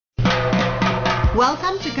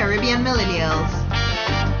Welcome to Caribbean Millennials.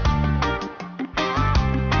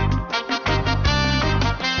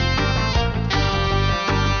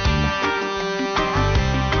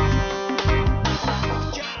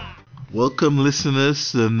 Welcome,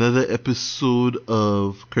 listeners, to another episode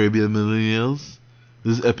of Caribbean Millennials.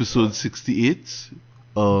 This is episode 68.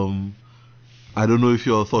 I don't know if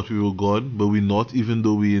you all thought we were gone, but we're not, even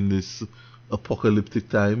though we're in this apocalyptic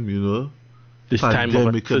time, you know. This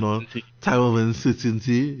pandemic time and all. Time of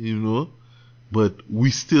uncertainty, you know. But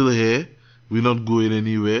we're still here. We're not going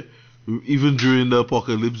anywhere. Even during the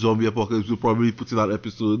apocalypse, zombie apocalypse, we'll probably put out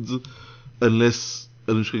episodes. Unless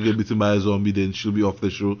Anushka get bitten by a zombie, then she'll be off the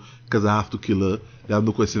show because I have to kill her. They have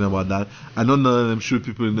no question about that. I know none of them shoot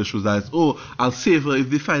people in the shows that, I'll save her if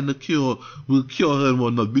they find the cure. We'll cure her and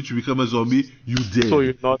whatnot. Bitch, you become a zombie, you dead. So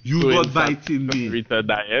you're not biting me.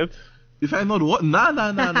 Diet? If I not what? Nah,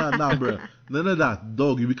 bro. None of that.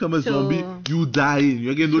 Dog, you become a zombie, you dying.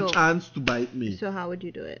 You get no chance to bite me. So how would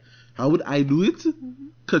you do it? How would I do it? Mm-hmm.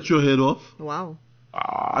 Cut your head off. Wow.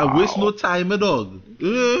 I waste no time, dog.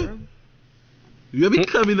 You be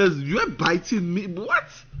coming as you are biting me. What?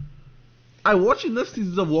 I watch enough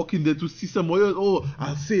seasons of Walking Dead to see somebody,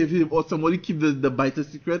 I'll save him, or somebody keep the biter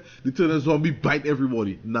secret. They turn a zombie, bite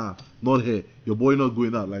everybody. Nah, not here. Your boy not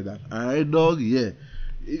going out like that. Alright, dog? Yeah.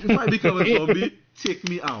 If I become a zombie, take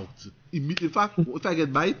me out. In fact, if I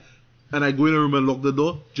get bite and I go in a room and lock the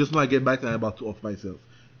door, just know I get bite and I'm about to off myself.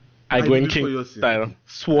 I go in king style.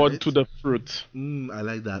 Sword to the fruit. I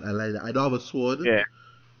like that. I don't have a sword. Yeah.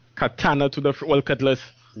 Katana to the fruit. Well, cutlass.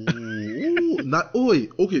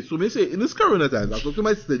 Okay, so may say in this corona times, I talked to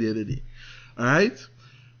my sister the other day. Alright?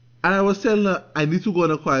 And I was telling her I need to go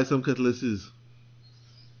and acquire some cutlasses.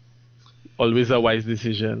 Always a wise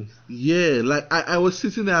decision. Yeah, like I was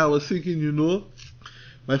sitting there, I was thinking,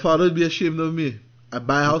 my father would be ashamed of me. I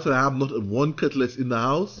buy a house and I have not one cutlass in the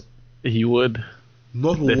house. He would.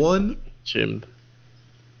 Not one. Shamed.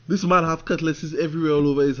 This man have cutlasses everywhere all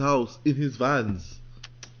over his house, in his vans.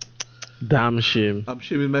 Damn shame. I'm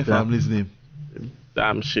shaming my family's name.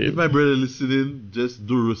 Damn shame. If my brother listening, just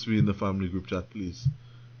do roast me in the family group chat, please.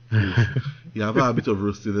 You have a habit of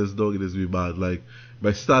roasting this dog, it is really bad. Like, if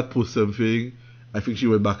I start post something, I think she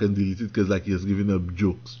went back and deleted because like he was giving up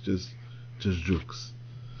jokes. Just jokes.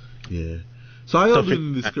 Yeah. So how y'all doing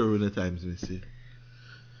in these corona times, Missy?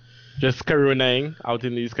 Just coronaing out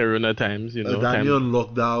in these corona times, Danny on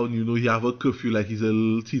lockdown, you have a curfew like he's a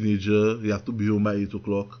little teenager. You have to be home by 8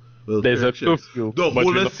 o'clock. Well, there's a curfew. The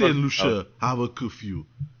whole St. Lucia have a curfew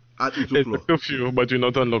at 8 o'clock. There's a curfew, but you're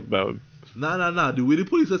not on lockdown. Nah. The way the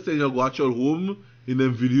police are saying you go at your home in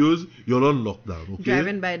them videos, you're on lockdown, okay?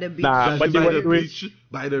 Driving by the beach. But they were doing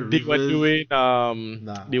by the rivers.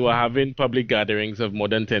 They were having public gatherings of more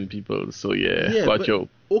than 10 people. So got you.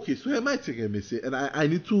 Okay, so here my thing, Missy, and I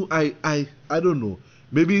need to I don't know.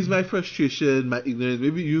 Maybe it's my frustration, my ignorance.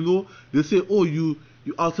 Maybe they say, you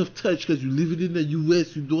out of touch because you live in the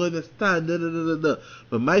US, you don't understand.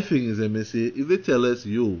 But my thing is, Missy, if they tell us,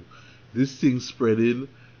 this thing's spreading,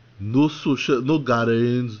 no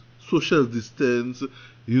gatherings, social distance,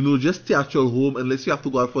 just stay at your home unless you have to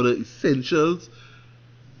go out for the essentials.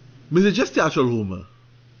 Just stay at your home.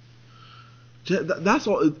 That's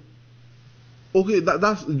all. Okay,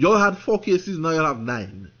 that's y'all had 4 cases, now you'll have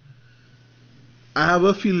 9. I have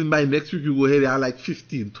a feeling by next week you go ahead, they are like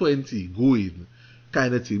 15, 20 going,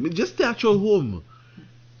 kind of thing. Just stay at your home.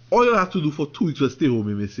 All you have to do for 2 weeks was stay home,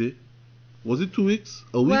 you may say. Was it 2 weeks?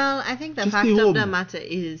 A week? Well, I think the fact of the matter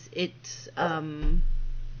is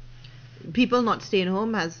people not staying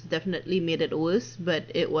home has definitely made it worse, but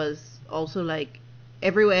it was also like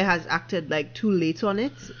everywhere has acted like too late on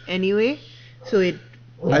it anyway. So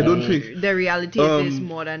I don't think the reality is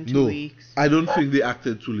more than 2 weeks. I don't think they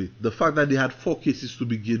acted too late. The fact that they had 4 cases to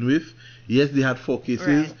begin with, yes, they had 4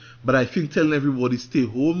 cases, right. But I think telling everybody stay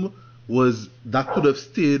home that could have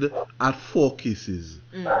stayed at 4 cases.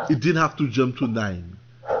 It didn't have to jump to 9.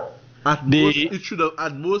 It should have.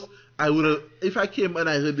 At most, I would have. If I came and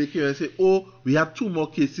I heard they came and say, we have 2 more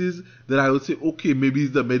cases, then I would say, okay, maybe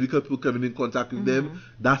it's the medical people coming in contact with them.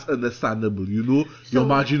 That's understandable, So, your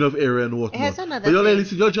margin of error and whatnot. But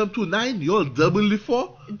y'all jump to 9, y'all double the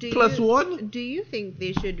 4 plus 1. Do you think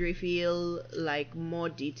they should reveal like more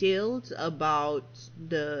details about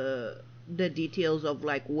the details of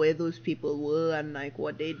like where those people were and like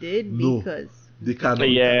what they did? Because they cannot.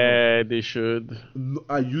 Yeah, they should. No,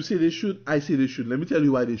 you say they should. I say they should. Let me tell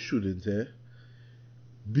you why they shouldn't.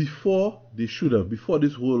 Before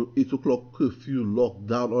this whole 8 o'clock curfew,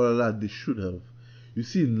 lockdown, all of that, they should have. You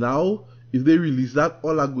see now, if they release that,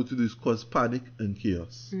 all I'm going to do is cause panic and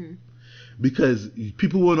chaos. because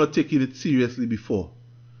people were not taking it seriously before.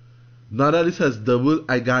 Now that it has doubled,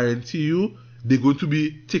 I guarantee you they're going to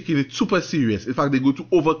be taking it super serious. In fact, they're going to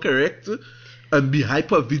overcorrect and be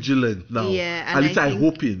hyper vigilant now. Yeah, at least I'm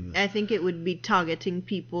hoping. I think it would be targeting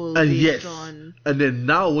people and based on. And then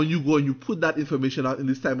now when you go and you put that information out in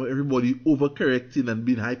this time of everybody overcorrecting and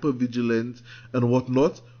being hyper vigilant and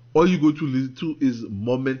whatnot, all you're going to lead to is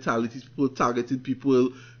more mentalities, people targeting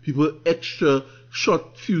people extra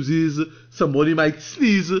short fuses. Somebody might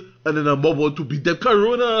sneeze and then a mob want to beat them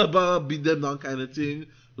corona, beat them down kind of thing.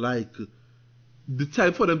 Like, the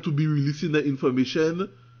time for them to be releasing the information,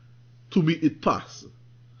 to me, it passed.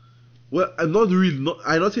 Well, I'm not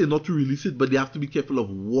saying not to release it, but they have to be careful of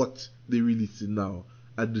what they're releasing now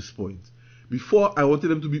at this point. Before, I wanted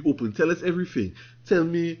them to be open. Tell us everything. Tell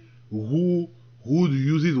me who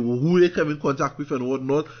uses, who they come in contact with and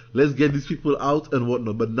whatnot. Let's get these people out and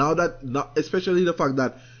whatnot. But now, especially the fact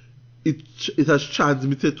that it has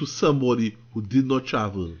transmitted to somebody who did not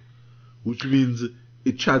travel, which means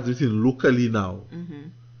it transmitting locally now. Mm-hmm.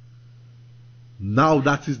 Now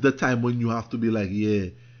that is the time when you have to be like, yeah,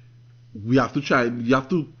 we have to try. You have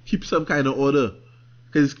to keep some kind of order,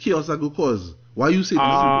 because it's chaos that go cause. Why you say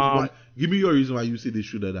this? Give me your reason why you say they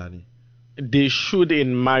should have, Danny. They should,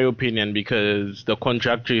 in my opinion, because the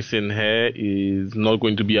contact tracing here is not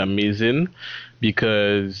going to be amazing,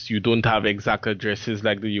 because you don't have exact addresses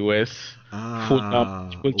like the US.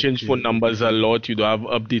 People change phone numbers a lot. You don't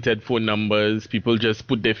have updated phone numbers. People just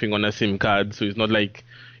put their thing on a SIM card, so it's not like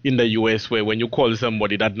in the US where when you call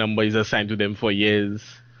somebody, that number is assigned to them for years.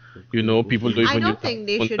 You know, people don't even. I don't think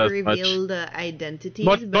they should reveal the identities.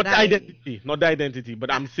 Not the identity.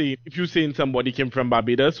 But I'm saying, if you're saying somebody came from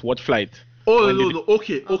Barbados, what flight? Oh, no.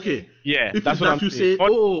 Okay. Yeah, if that's what I'm saying.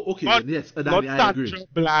 Okay. Yes, not I agree.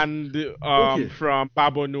 Bland from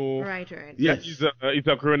Babono. Right. Yes. He's a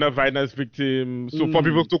coronavirus victim. So for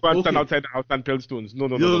people to go and stand outside the house and peel stones. No.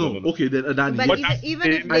 Okay, then Adani. But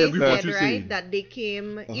even if they said, right, saying. that they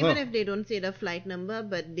came, even if they don't say the flight number,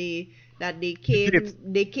 but they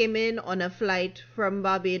came in on a flight from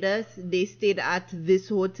Barbados, they stayed at this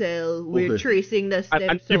hotel. We're tracing the steps.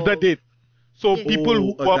 And give the date. So people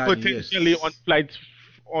who were potentially on flights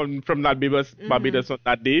from Barbados on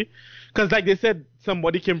that day, because like they said, three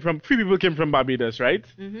people came from Barbados, right?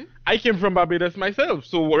 Mm-hmm. I came from Barbados myself.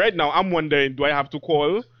 So right now I'm wondering, do I have to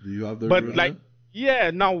call? Do you have the? But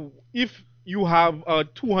now if you have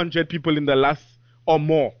 200 people in the last or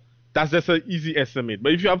more, that's just an easy estimate.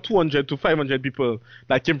 But if you have 200 to 500 people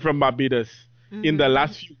that came from Barbados in the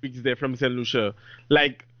last few weeks there from St. Lucia,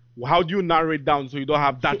 like, how do you narrow it down so you don't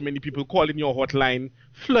have that many people calling your hotline,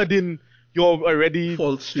 flooding your already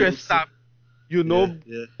stressed out,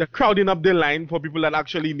 the crowding up the line for people that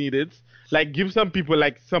actually need it? Like, give some people,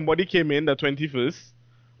 like somebody came in the 21st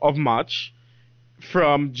of March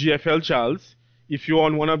from GFL Charles. If you're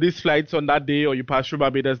on one of these flights on that day or you pass through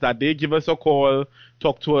Barbados that day, give us a call,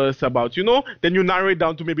 talk to us about, then you narrow it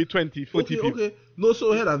down to maybe 20, 40 people. Okay. No,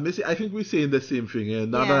 so here, I think we're saying the same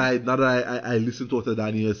thing. Now that I listen to what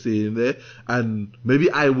Danny is saying there, and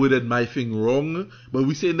maybe I worded my thing wrong, but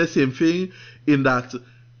we're saying the same thing in that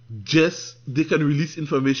they can release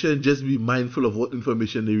information, just be mindful of what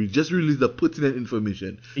information they release. Just release the pertinent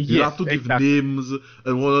information. You have to give names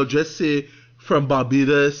and want to just say from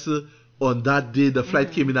Barbados on that day, the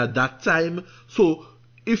flight came in at that time. So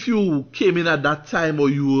if you came in at that time or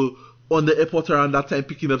you were on the airport around that time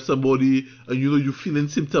picking up somebody and you're feeling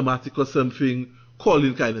symptomatic or something, call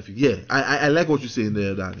in kind of thing. Yeah, I like what you're saying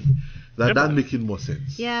there, Danny. That's making more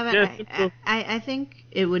sense. Yeah, but I think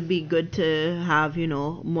it would be good to have,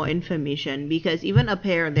 more information, because even up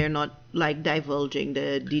here, they're not like divulging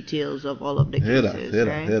the details of all of the cases,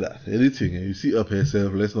 right? Hear that. Anything you see up here,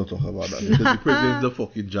 let's not talk about that, because the president's a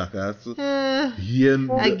fucking jackass.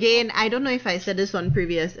 Again, I don't know if I said this on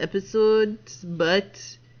previous episodes,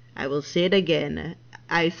 but I will say it again.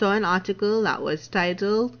 I saw an article that was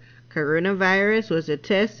titled "Coronavirus was a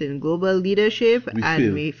test in global leadership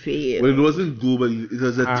we failed." Well, it wasn't global, it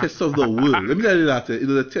was a test of the world. Let me tell you that. It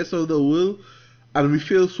was a test of the world, and we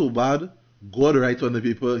failed so bad. God write on the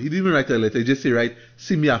paper. He didn't even write a letter. He just say,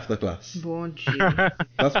 see me after class.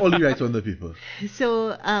 That's all he writes on the paper.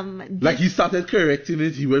 So, like he started correcting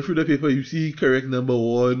it. He went through the paper. You see, correct number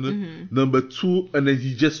 1, number 2, and then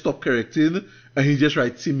he just stopped correcting, and he just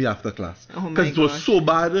writes, see me after class. Because it was so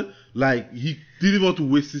bad, like he didn't want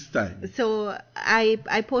to waste his time. So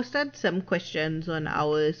I posted some questions on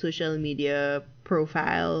our social media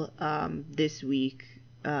profile this week.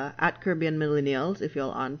 At Caribbean Millennials, if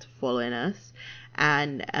y'all aren't following us,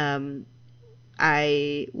 and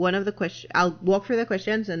one of the questions, I'll walk through the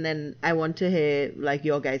questions and then I want to hear like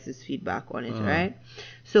your guys' feedback on it, right?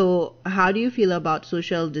 So how do you feel about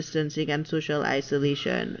social distancing and social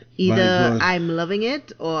isolation? Either I'm loving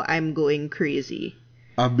it or I'm going crazy.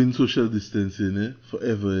 I've been social distancing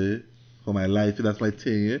forever, for my life. That's my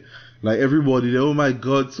thing. Like everybody, oh my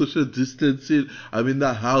God, social distancing. I'm in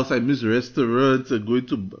the house. I miss restaurants and going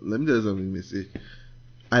to. Let me tell you something, Missy.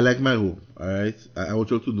 I like my home, alright? I want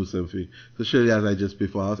you all to know something. Especially as I just pay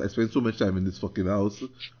for a house. I spend so much time in this fucking house,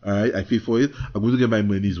 alright? I pay for it. I'm going to get my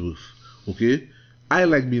money's worth, okay? I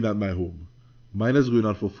like being at my home. Mine is going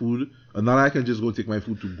out for food. And now I can just go take my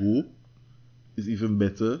food to go. It's even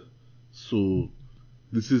better. So,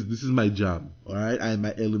 this is my jam, alright? I am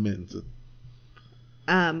my element.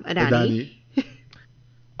 Adani?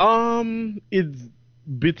 It's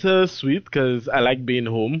bittersweet because I like being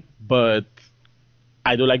home, but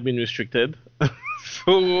I don't like being restricted.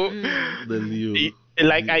 So, the Leo.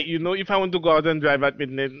 Like if I want to go out and drive at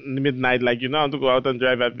midnight, like I want to go out and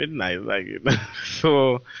drive at midnight, like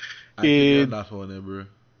so. I think that one, bro.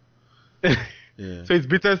 Yeah. So it's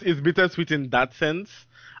bittersweet in that sense,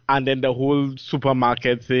 and then the whole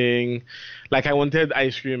supermarket thing. Like I wanted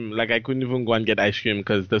ice cream, like I couldn't even go and get ice cream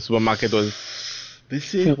because the supermarket was. They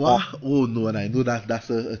say what? Oh no, and I know that's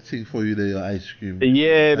a thing for you there, your ice cream.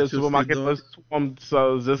 Yeah, the supermarket was swamped, so I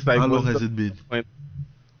was just like. How long has it been?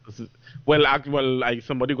 Well,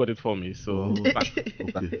 somebody got it for me, so.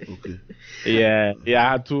 Okay. Yeah,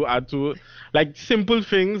 I had to, like simple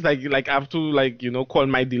things, like I have to call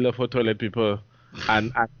my dealer for toilet paper,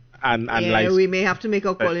 and yeah, we may have to make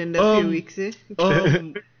a call in a few weeks.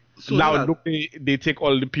 So now look, they take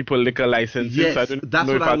all the people liquor licenses. Yes, so I don't that's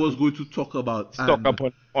know what I was going to talk about. Stock up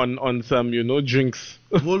on some drinks.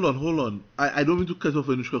 Hold on. I don't mean to cut off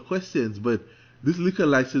initial questions, but this liquor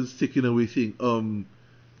license taking away thing.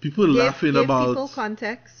 People laughing about. Give people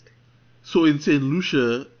context. So in St.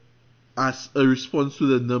 Lucia, as a response to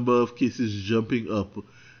the number of cases jumping up,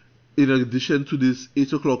 in addition to this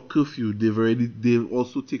 8 o'clock curfew, they've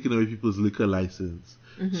also taken away people's liquor license,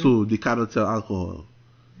 so they cannot sell alcohol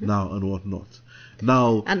now and whatnot.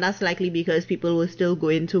 Now, and that's likely because people will still go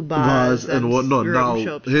into bars and whatnot.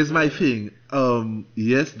 Now, here's my thing.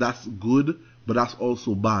 Yes, that's good, but that's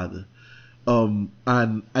also bad. And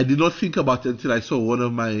I did not think about it until I saw one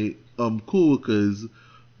of my co-workers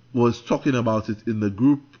was talking about it in the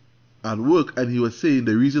group at work, and he was saying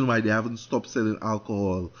the reason why they haven't stopped selling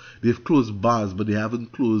alcohol, they've closed bars, but they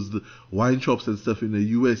haven't closed wine shops and stuff in the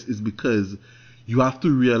US, is because you have to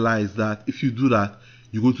realize that if you do that,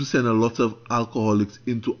 you're going to send a lot of alcoholics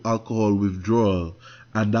into alcohol withdrawal,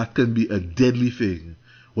 and that can be a deadly thing.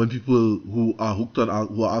 When people who are hooked on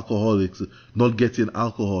who are alcoholics not getting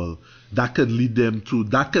alcohol, that can lead them to,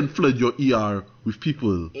 that can flood your ER with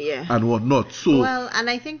people and whatnot. So well, and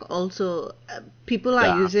I think also people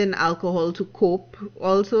are using alcohol to cope.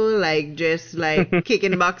 Also, like just like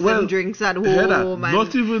kicking back some drinks at home, and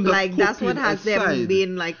not even the like that's what has them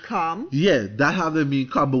being like calm. Yeah, that have them being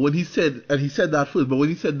calm. But when he said, and he said that first, but when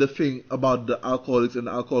he said the thing about the alcoholics and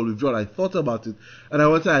the alcohol withdrawal, I thought about it, and I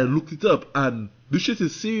went and I looked it up, and this shit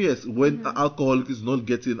is serious when an alcoholic is not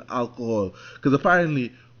getting alcohol, because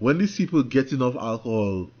apparently when these people get enough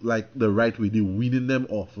alcohol like the right way, they're weaning them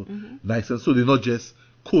off nice, and so they're not just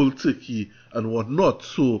cold turkey and whatnot.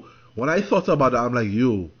 So when I thought about it, I'm like,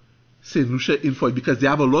 yo, St. Lucia in for it, because they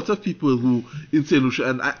have a lot of people who in St. Lucia,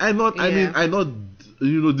 and I'm not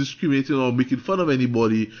discriminating or making fun of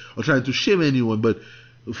anybody or trying to shame anyone, but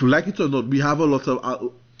if you like it or not, we have a lot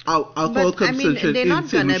of alcohol consumption in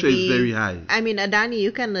St. Lucia is very high. I mean, Adani,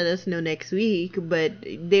 you can let us know next week, but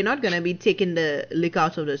they're not going to be taking the liquor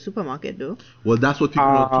out of the supermarket, though. Well, that's what people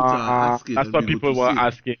on Twitter are asking. That's what people were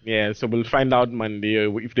asking, yeah. So we'll find out Monday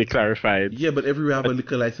if they clarify it. Yeah, but everywhere have a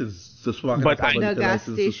liquor license. The supermarket have a liquor gas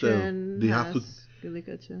license station to sell. They have to.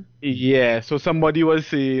 Liquor too. Yeah, so somebody was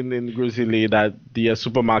saying in Grizzly that the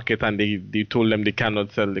supermarket and they told them they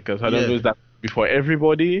cannot sell liquor. So I don't know if that's before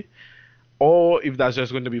everybody, or if that's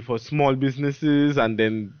just going to be for small businesses, and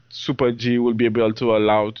then Super G will be able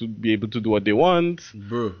to be able to do what they want.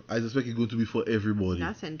 Bro, I suspect it's going to be for everybody.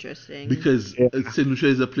 That's interesting. Because St. Lucia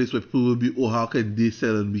is a place where people will be, how can they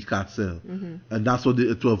sell and we can't sell? And that's what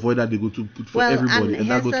to avoid that, they're going to put for everybody, and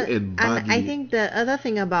that's going to end badly. And I think the other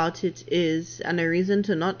thing about it is, and a reason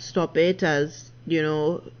to not stop it, as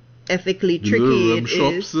ethically tricky it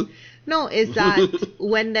is. No, is that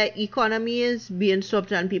when the economy is being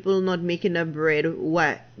stopped and people not making a bread,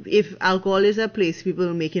 what if alcohol is a place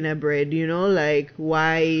people making a bread, like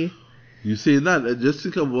why? You say that, just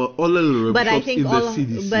think about all the little shops in the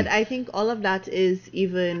CDC. But I think all of that is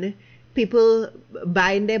even people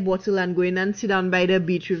buying their bottle and going and sit down by the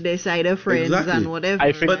beach with their cider friends Exactly. and whatever.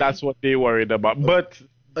 I think that's what they worried about. But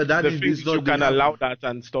that the is thing is, not you can allow that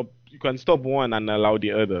and stop. You can stop one and allow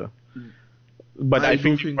the other. But I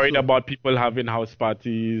think you're worried about people having house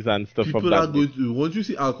parties and stuff of that. People are going to, once you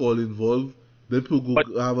see alcohol involved, then people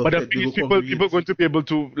go have a But the thing is, people going to be able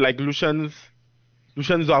to, like Lucians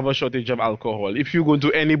don't have a shortage of alcohol. If you go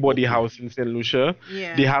to anybody's house in St. Lucia,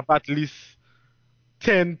 they have at least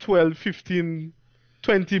 10, 12, 15,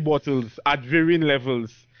 20 bottles at varying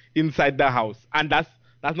levels inside the house. And that's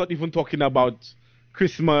not even talking about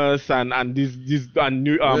Christmas and these and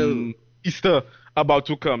New Easter about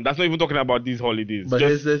to come. That's not even talking about these holidays. But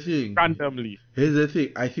here's the thing. Randomly. Here's the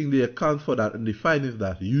thing. I think they account for that and they find is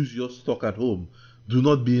that use your stock at home. Do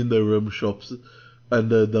not be in the rum shops and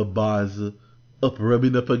the bars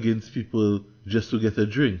rubbing up against people just to get a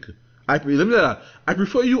drink. Let me tell you that. I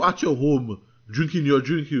prefer you at your home drinking your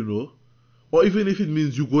drink, you know. Or even if it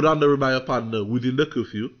means you go down there by your partner within the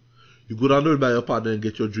curfew, you go down there by your partner and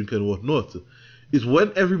get your drink and whatnot. It's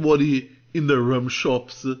when everybody in the rum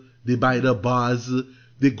shops, they buy the bars,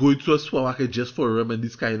 they go into a supermarket just for rum and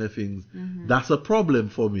these kind of things. Mm-hmm. That's a problem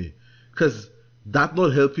for me. Because that's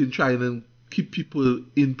not helping trying and keep people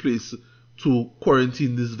in place to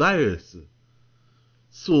quarantine this virus.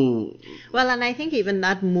 So... Well, and I think even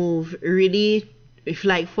that move really...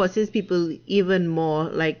 forces people even more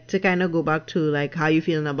to kind of go back to how you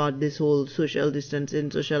feeling about this whole social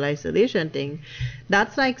distancing, social isolation thing.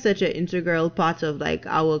 That's such an integral part of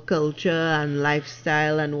our culture and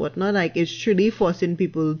lifestyle and whatnot. It's truly forcing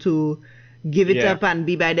people to give it up and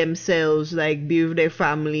be by themselves, be with their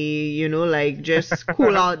family, just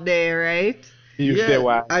cool out there, right?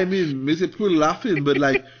 I mean, maybe people laughing, but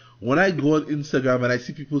when I go on Instagram and I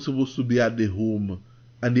see people supposed to be at their home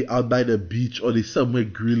and they out by the beach or they somewhere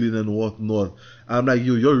grilling and whatnot, I'm like,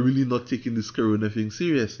 yo, you're really not taking this corona thing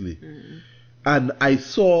seriously. Mm-hmm. And I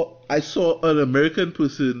saw an American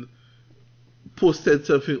person posted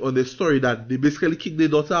something on their story that they basically kicked their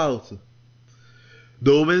daughter out.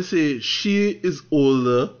 The woman say she is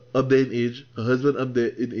older, up there in age, her husband up there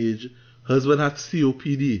in age, her husband has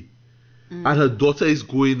COPD. Mm-hmm. And her daughter is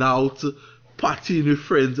going out, partying with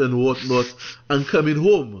friends and whatnot, and coming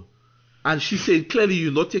home. And she's saying, clearly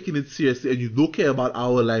you're not taking it seriously and you don't care about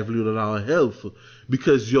our livelihood and our health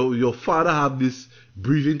because your father have this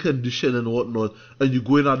breathing condition and whatnot and you're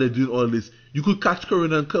going out there doing all this. You could catch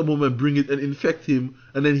corona and come home and bring it and infect him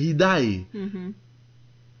and then he die. Mm-hmm.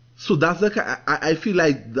 So that's I feel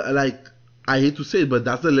like I hate to say it, but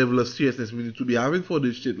that's the level of seriousness we need to be having for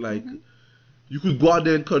this shit. Mm-hmm. You could go out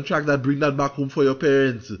there and contract that, bring that back home for your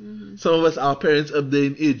parents. Mm-hmm. Some of us, our parents up there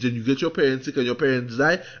in age, and you get your parents sick and your parents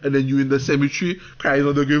die, and then you in the cemetery crying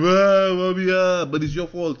on the grave, mommy, but it's your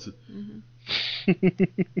fault. Mm-hmm.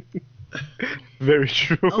 Very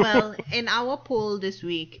true. Well, in our poll this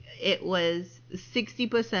week, it was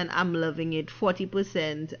 60% I'm loving it,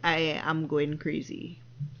 40% I am going crazy.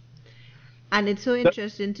 And it's so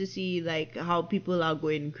interesting to see how people are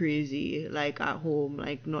going crazy at home,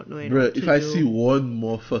 not knowing what to do. If I see one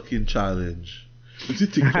more fucking challenge, you see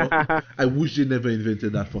TikTok, I wish they never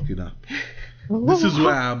invented that fucking app. This is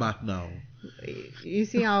where I'm at now. You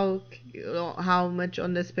see how much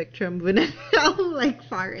on the spectrum we're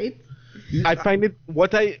far right. I find it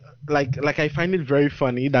I find it very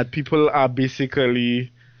funny that people are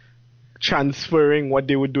basically transferring what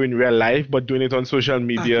they would do in real life but doing it on social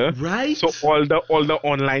media. Right. So all the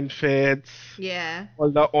online feds,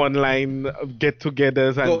 all the online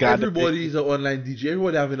get-togethers and gatherings. Everybody is an online DJ.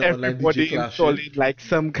 Everybody having an online DJ clash. Everybody installing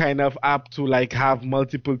some kind of app to have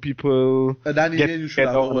multiple people. And then you should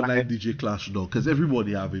have an online DJ clash though, because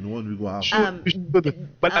everybody having one. We go have.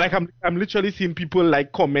 But I'm literally seeing people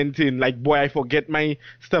commenting boy, I forget my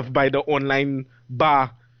stuff by the online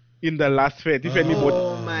bar in the last fete. If anybody.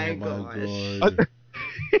 Oh my gosh.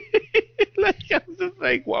 I'm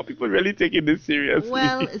just wow, people really taking this seriously.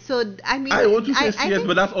 Well, so I mean, I want to say serious,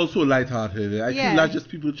 but that's also lighthearted. I feel like just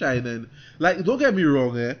people trying and don't get me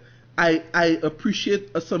wrong, I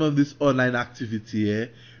appreciate some of this online activity,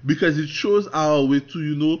 because it shows our way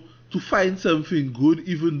to to find something good,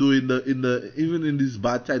 even though even in these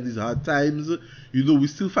bad times, these hard times, we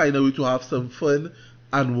still find a way to have some fun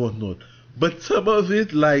and whatnot. But some of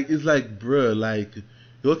it, it's bruh,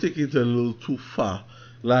 you're taking it a little too far.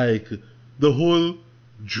 The whole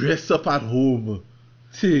dress up at home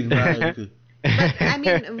thing, But, I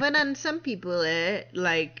mean, when on some people,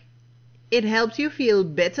 it helps you feel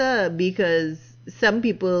better because some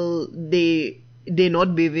people, they're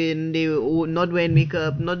not bathing, they not wearing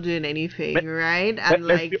makeup, not doing anything, right? And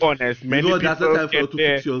let's be honest, many people that's the time for you to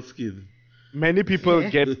fix your skin. Many people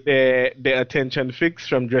get their attention fixed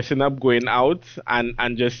from dressing up, going out,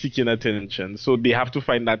 and just seeking attention. So they have to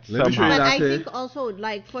find that somehow. But I think also,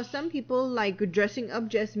 like, for some people, like, dressing up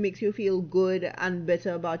just makes you feel good and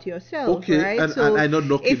better about yourself, right? And, so and I'm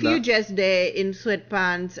not if you're just there in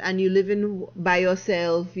sweatpants and you live in by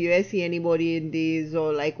yourself, you don't see anybody in these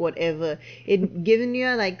or like whatever, it giving you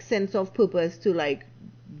a like sense of purpose to like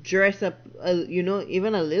dress up,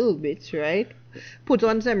 even a little bit, right? Put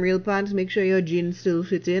on some real pants, make sure your jeans still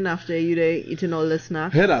fit in after you've eaten all the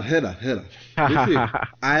snacks. Hear that.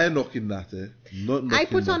 I am knocking that, Not knocking I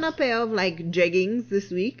put that. on a pair of like jeggings this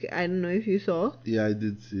week. I don't know if you saw. Yeah, I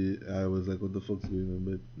did see. I was like, what the fuck's going on?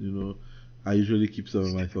 But, I usually keep some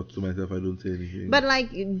of my thoughts to myself. I don't say anything. But like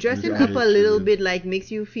dressing up a little bit like makes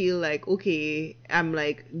you feel like, okay, I'm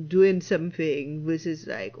like doing something versus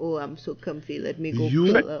like, oh, I'm so comfy, let me go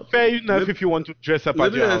pull up. Fair enough if you want to dress up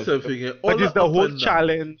at your house. But it's the whole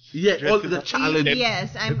challenge. Yeah, all the challenge.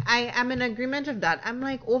 Yes, I'm in agreement of that. I'm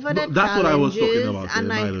like over the that's challenges. What I was talking about, and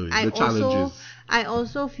by the way. The challenges. I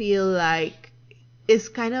also feel like it's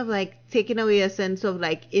kind of like taking away a sense of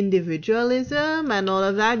like individualism and all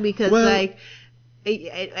of that, because like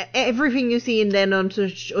everything you see then on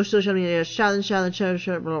social media is challenge, blah,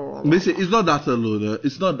 blah, blah. Listen, it's not that alone.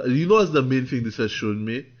 It's not. What's the main thing this has shown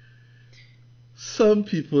me? Some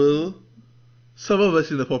of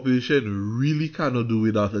us in the population really cannot do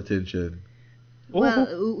without attention.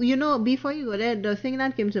 Well, before you go there, the thing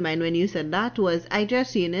that came to mind when you said that was I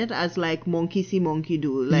just seen it as like monkey see, monkey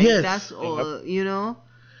do. Like, that's all,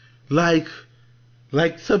 Like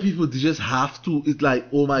some people, they just have to. It's like,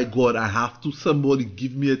 oh my God, I have to. Somebody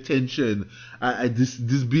give me attention. This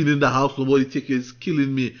being in the house, nobody taking is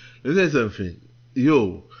killing me. Let me tell you something.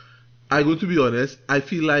 I'm going to be honest. I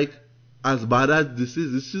feel like as bad as this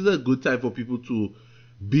is a good time for people to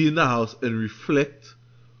be in the house and reflect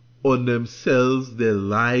on themselves, their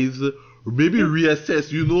lives, or maybe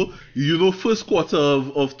reassess. First quarter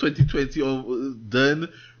of 2020 done.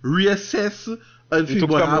 Reassess and think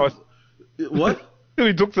what.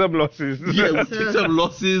 We took some losses. Yeah, we took some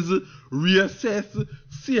losses, reassess,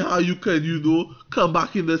 see how you can, come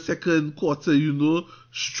back in the second quarter,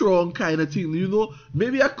 strong kind of thing,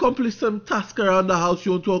 maybe accomplish some task around the house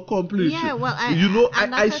you want to accomplish. Yeah, well,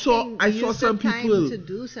 I saw some people. To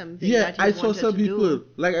do something I saw some people.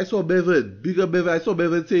 Like I saw Bevan, bigger Bevan. I saw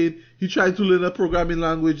Bevan saying he tried to learn a programming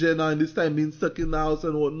language and now in this time being stuck in the house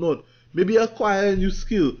and whatnot. Maybe acquire a new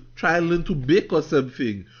skill. Try and learn to bake or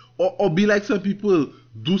something. Or be like some people,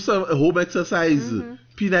 do some home exercise,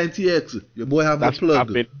 P90X. Your boy have the plug.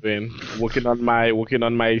 I've been doing, working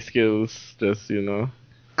on my skills, just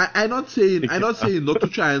I'm not saying not to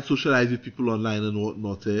try and socialize with people online and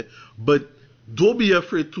whatnot, but don't be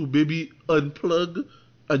afraid to maybe unplug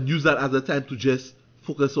and use that as a time to just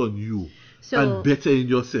focus on you and better in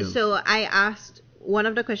yourself. So one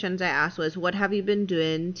of the questions I asked was, what have you been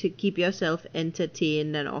doing to keep yourself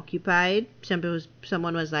entertained and occupied?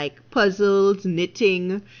 Someone was like, puzzles,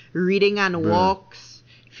 knitting, reading and walks,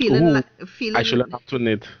 feeling. I should have to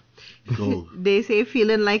knit. They say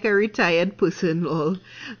feeling like a retired person.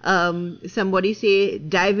 Somebody say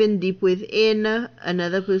diving deep within.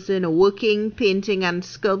 Another person working, painting and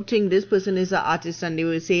sculpting. This person is an artist and they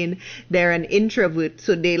were saying they're an introvert,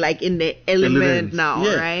 so they like in the element now,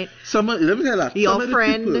 right? Let me tell that. Your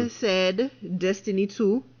friend said Destiny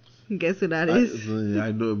 2. Guess who that is?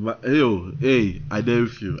 I know. But, I dare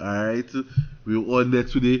with you. All right, we were on there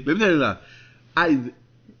today. Let me tell you that.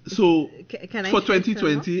 So for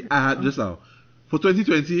 2020, I had just now. For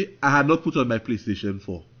 2020, I had not put on my PlayStation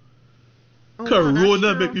 4.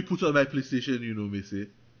 Corona made me put on my PlayStation, Missy.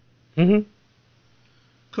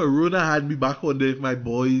 Corona had me back on there with my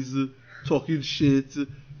boys, talking shit,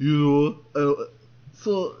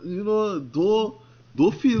 So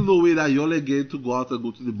don't feel no way that you're again to go out and go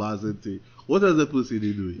to the bars and say, what does the person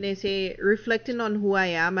doing? They say reflecting on who I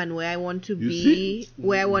am and where I want to be,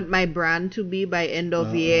 where I want my brand to be by end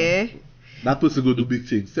of year. That person go do big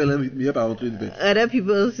things. Tell them hit me up, I want to invest. Other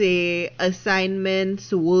people say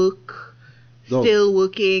assignments, work, still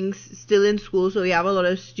working, still in school. So we have a lot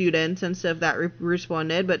of students and stuff that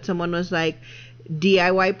responded. But someone was like,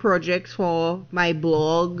 DIY projects for my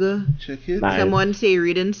blog. Check it. Nice. Someone say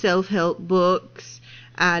reading self-help books,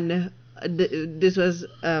 and this was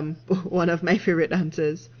one of my favorite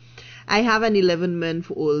answers. I have an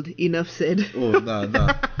 11-month-old. Enough said. Oh,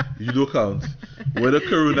 nah. You don't count. Whether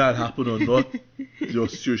Corona had happened or not, your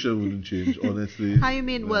situation wouldn't change, honestly. How you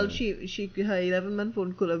mean? Well, her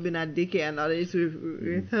 11-month-old could have been at daycare and now it's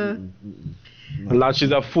with her. And now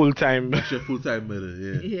she's a full-time. She's a full-time mother,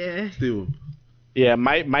 yeah. Yeah. Stay home. Yeah,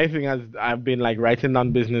 my thing has I've been like writing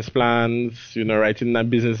down business plans, writing down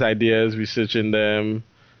business ideas, researching them,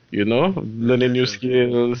 learning new Listen,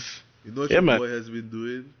 skills. you know what Yeah, your man. boy has been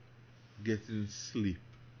doing? Getting sleep.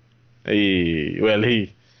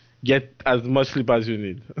 He get as much sleep as you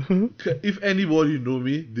need. If anybody know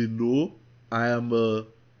me, they know I am a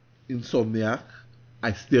insomniac.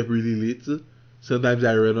 I stay up really late. Sometimes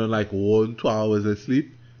I run on like 1-2 hours of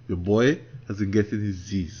sleep. Your boy has been getting his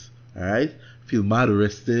Z's. Alright? Feel mad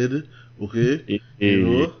rested. Okay?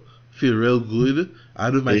 Feel real good. I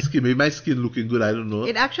don't know my skin. Maybe my skin looking good. I don't know.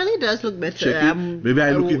 It actually does look better. Check it. Maybe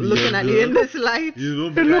I looking looking at you in this light.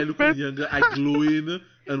 Maybe I looking younger. I glowing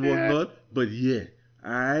and whatnot. But yeah.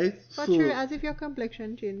 Alright? But sure, as if your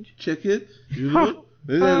complexion changed. Check it. My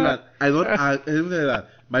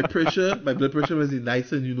blood pressure was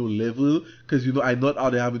nice and level, because I'm not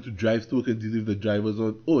out there having to drive to work and deal with the drivers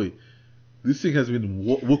on. Oi, this thing has been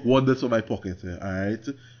work wonders for my pocket. Alright,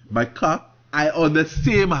 my car, I on the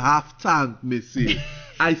same half tank, Missy.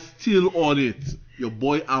 I still on it. Your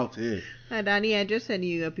boy out here. Danny, I just sent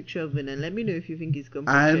you a picture of Vinan. Let me know if you think he's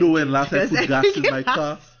complete. I know when last I put gas in my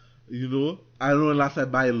car. I know when last I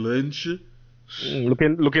buy lunch.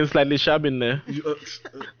 Looking slightly sharp in there.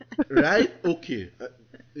 Right? Okay.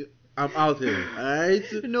 I'm out here. Alright?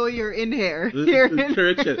 No, you're in here.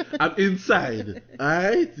 Correction. I'm inside.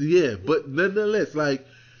 Alright? Yeah. But nonetheless, like,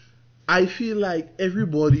 I feel like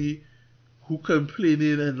everybody who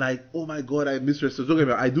complaining and like, oh my god, I miss restaurants. Don't get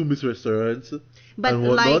me wrong, I do miss restaurants. But and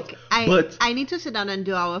whatnot, I need to sit down and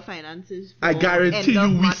do our finances. I guarantee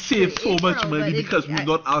you we save so much money because we're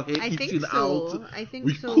not out here eating out. I think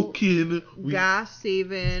we're cooking. Gas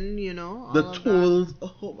saving, the tolls.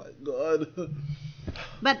 Oh my god.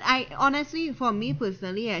 But I honestly, for me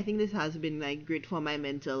personally, I think this has been like great for my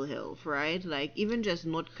mental health, right? Like even just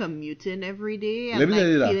not commuting every day and like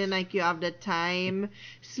feeling like you have the time,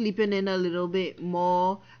 sleeping in a little bit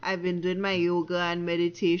more. I've been doing my yoga and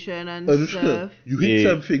meditation and stuff. You hit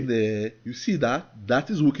something there. You see that? That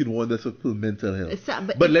is working wonders for mental health.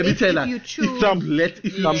 But let me tell you, if you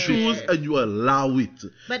choose and you allow it.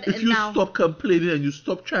 But if you stop complaining and you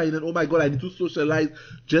stop trying and oh my god, I need to socialize,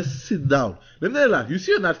 just sit down. Let me tell you that. You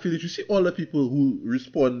see on that finish, you see all the people who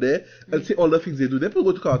respond there and say all the things they do. They're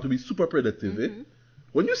going to come out to be super productive.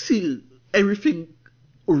 When you see everything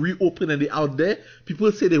reopen and they're out there,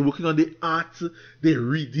 people say they're working on the art, they're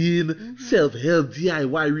reading, self-help,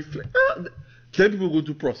 DIY, reflect. Then people are going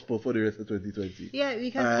to prosper for the rest of 2020. Yeah,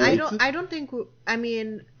 because I don't think, I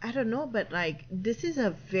don't know, but like this is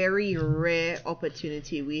a very rare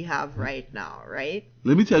opportunity we have right now, right?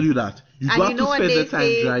 Let me tell you that. You do have to spend the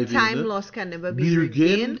time driving. Time lost can never be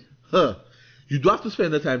regained. You do have to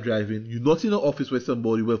spend the time driving. You're not in an office where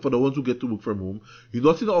somebody, well, for the ones who get to work from home, you're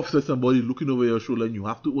not in an office where somebody looking over your shoulder and you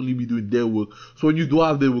have to only be doing their work. So when you do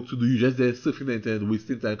have their work to do, you're just there surfing the internet,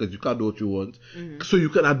 wasting time because you can't do what you want. So you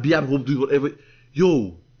cannot be at home doing whatever.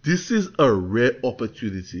 Yo, this is a rare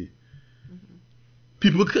opportunity.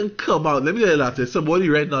 People can come out. Let me tell you that. There's somebody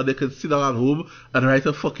right now that can sit down at home and write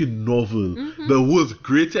a fucking novel. The world's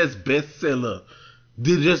greatest bestseller.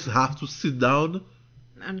 They just have to sit down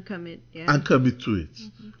and commit to it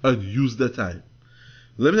and use the time.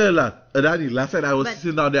 Let me tell you that. Danny, last night I was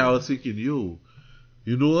sitting down there, I was thinking, yo,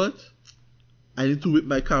 you know what? I need to whip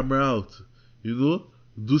my camera out.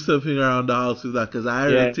 Do something around the house with that because I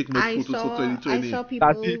already take my photos for 2020. I saw people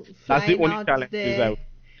that's the only out challenge there.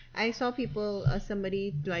 I saw people,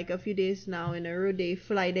 somebody like a few days now in a row, they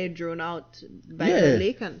fly their drone out by the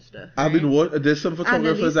lake and stuff. I've been there's some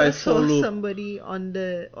photographers I follow. Saw somebody on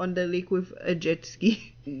the lake with a jet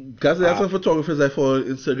ski. Because there are some photographers I follow on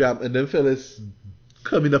Instagram, and them fellas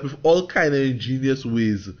coming up with all kind of ingenious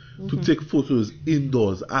ways to take photos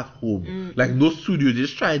indoors at home, like no studio,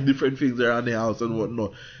 just trying different things around the house and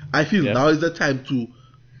whatnot. I feel now is the time to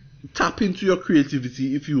tap into your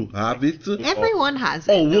creativity if you have it. Everyone has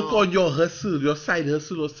it. Or work on your hustle, your side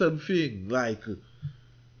hustle or something. Like,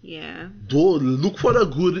 don't look for the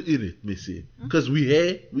good in it, Missy. Because we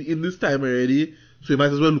in this time already, so you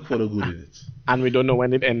might as well look for the good in it. And we don't know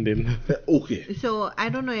when it ending. Okay. So I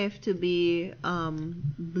don't know if to be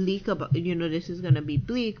bleak about, this is gonna be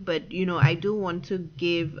bleak, but I do want to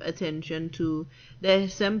give attention to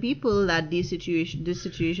there's some people that this situation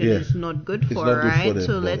is not good for, right?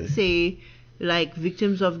 So let's say like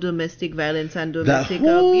victims of domestic violence and domestic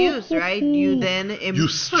abuse, right? You then you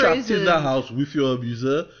strapped in the house with your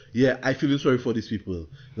abuser. Yeah, I feeling sorry for these people.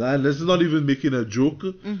 Let's not even making a joke.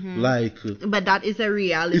 But that is a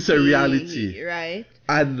reality. It's a reality, right?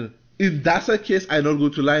 And if that's a case, I'm not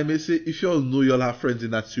going to lie, Missy. If you all know you'll have friends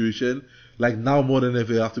in that situation, like now more than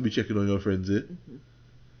ever, you have to be checking on your friends.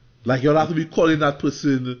 Like you'll have to be calling that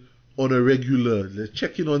person on a regular, like,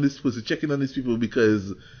 checking on this person, checking on these people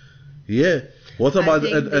because, yeah. What about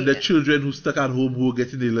and the children who stuck at home who are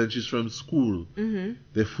getting their lunches from school,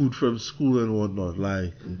 their food from school and whatnot,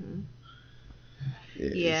 like.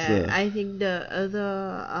 Yeah, I think the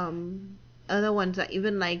other ones are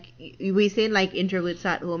even like we say like introverts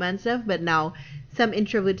at home and stuff, but now some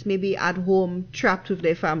introverts may be at home trapped with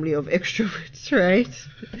their family of extroverts, right?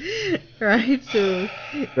 Right, so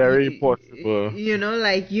very possible. You know,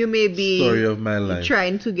 like you may be story of my life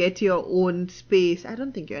trying to get your own space. I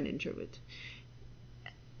don't think you're an introvert.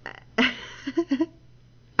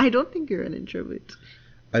 I don't think you're an introvert.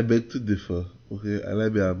 I beg to differ. Okay, I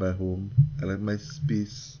like being at my home. I like my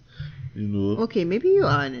space. You know. Okay, maybe you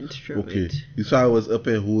are an introvert. Okay, you saw I was up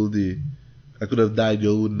a whole day. I could have died.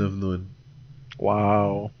 You wouldn't have known.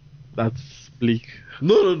 Wow, that's bleak.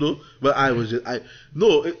 No. But I was just let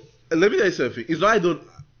me tell you something. It's not I don't.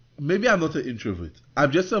 Maybe I'm not an introvert.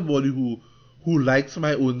 I'm just somebody who likes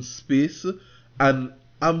my own space, and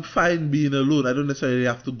I'm fine being alone. I don't necessarily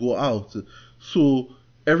have to go out. So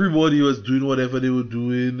everybody was doing whatever they were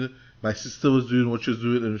doing. My sister was doing what she was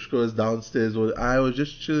doing, and she was downstairs. I was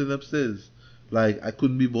just chilling upstairs. Like, I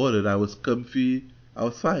couldn't be bothered. I was comfy. I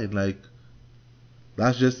was fine. Like,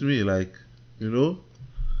 that's just me. Like, you know?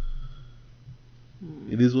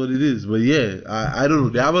 It is what it is. But yeah, I don't know.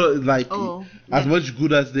 They have as much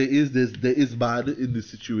good as there is bad in this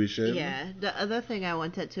situation. Yeah. The other thing I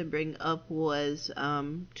wanted to bring up was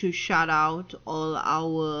to shout out all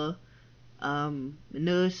our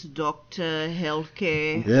nurse, doctor,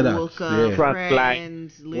 healthcare worker,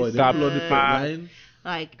 friends, listeners.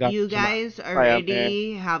 Like, you guys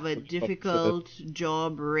already have a difficult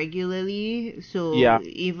job regularly, so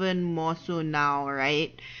even more so now,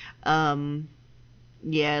 right?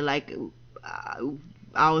 Yeah, like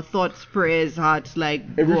our thoughts, prayers, hearts, like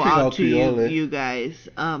everything go out to you guys.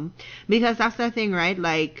 Because that's the thing, right?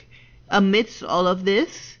 Like, amidst all of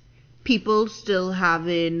this, people still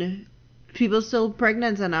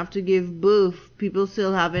pregnant and have to give birth, people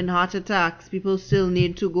still having heart attacks, people still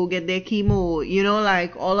need to go get their chemo, you know,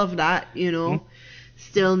 like all of that, you know,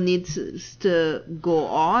 still needs to go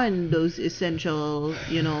on, those essential,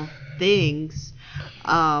 you know, things.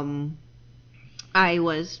 I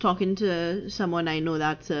was talking to someone I know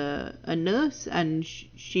that's a nurse, and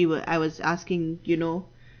I was asking, you know,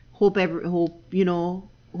 hope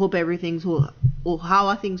everything's how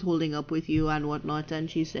are things holding up with you and whatnot,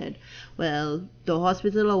 and she said, well, the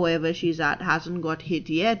hospital or wherever she's at hasn't got hit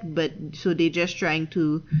yet, but so they're just trying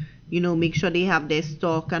to, you know, make sure they have their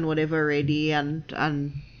stock and whatever ready and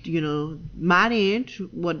you know, manage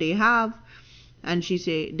what they have. And she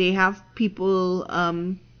said they have people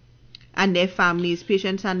and their families,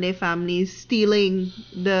 patients and their families, stealing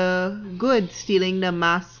the goods, stealing the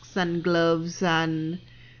masks and gloves and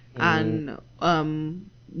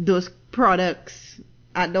those products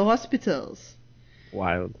at the hospitals.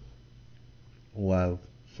 Wild.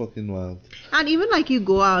 Fucking wild. And even like you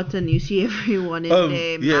go out and you see everyone in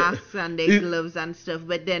their masks and their gloves and stuff,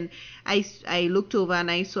 but then I looked over and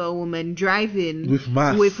I saw a woman driving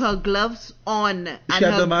with her gloves on. She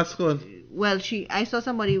had the mask on. Well, I saw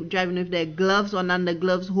somebody driving with their gloves on and the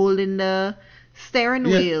gloves holding the steering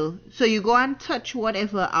wheel. So you go and touch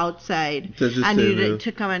whatever outside, and you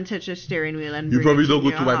to come and touch the steering wheel, and you probably don't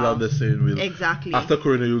go to wipe down the steering wheel. Exactly. After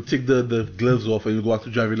Corona, you take the gloves off and you go back to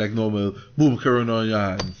driving like normal. Boom, Corona on your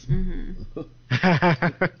hands.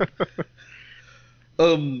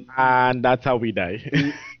 And that's how we die.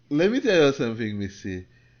 Let me tell you something, Missy.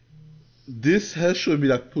 This has shown me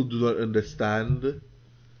that people do not understand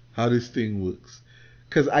how this thing works.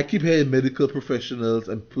 Because I keep hearing medical professionals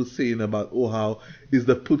and people saying about, how is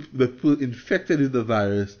the people infected with the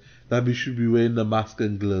virus that we should be wearing the mask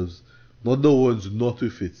and gloves, not the ones not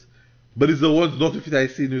with it. But it's the ones not with it I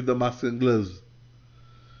seen with the mask and gloves.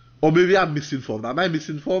 Or maybe I'm misinformed. Am I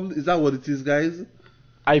misinformed? Is that what it is, guys?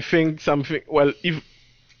 I think something. Well, if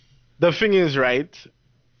the thing is right,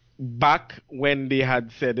 back when they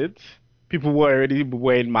had said it, people were already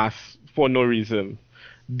wearing masks for no reason.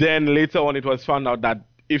 Then later on, it was found out that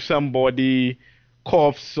if somebody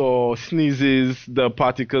coughs or sneezes, the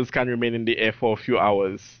particles can remain in the air for a few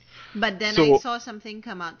hours. But then I saw something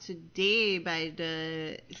come out today by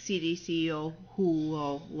the CDC or WHO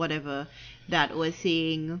or whatever that was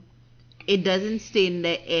saying it doesn't stay in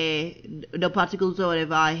the air. The particles or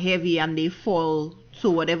whatever are heavy and they fall. So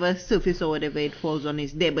whatever surface or whatever it falls on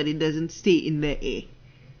is there, but it doesn't stay in the air.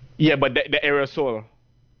 Yeah, but the aerosol.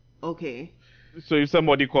 Okay. So if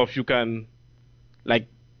somebody coughs, you can, like...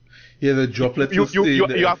 Yeah, the droplets will stay in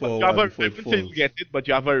the air for a while before it falls. You get it, but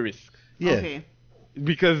you have a risk. Yeah. Okay.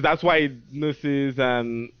 because that's why nurses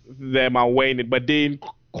and them are wearing it, but they in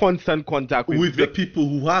constant contact with the people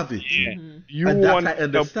who have it. Yeah. You and want that I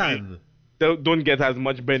understand. Don't get as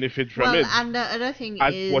much benefit from it. And the other thing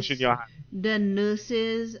as is washing your hands. the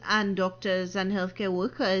nurses and doctors and healthcare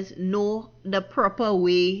workers know the proper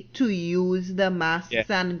way to use the masks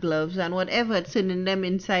and gloves and whatever, turning them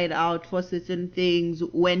inside out for certain things,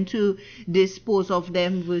 when to dispose of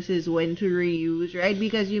them versus when to reuse, right?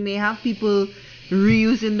 Because you may have people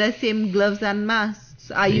reusing the same gloves and masks.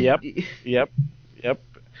 Yep.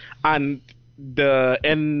 And the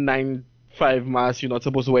N95 mask, you're not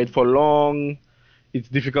supposed to wear it for long. It's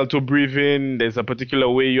difficult to breathe in. There's a particular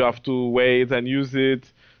way you have to wear it and use it.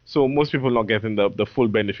 So most people not getting the full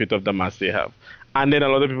benefit of the mask they have. And then a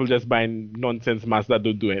lot of people just buying nonsense masks that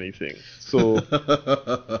don't do anything. So,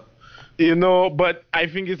 but I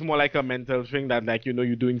think it's more like a mental thing that, like,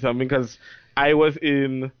 you're doing something. Because I was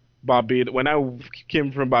in Barbados. When I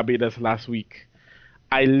came from Barbados last week,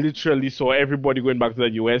 I literally saw everybody going back to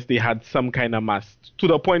the US. They had some kind of mask. To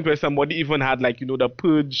the point where somebody even had, like, the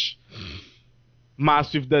purge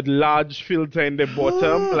mask with that large filter in the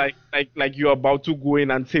bottom, like you're about to go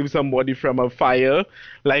in and save somebody from a fire,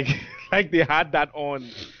 like they had that on,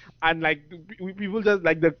 and like people just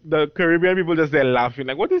like the Caribbean people just there laughing,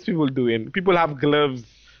 like, what is people doing? People have gloves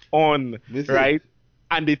on, right,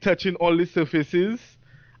 and they touching all the surfaces,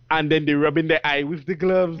 and then they rubbing their eye with the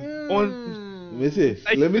gloves on.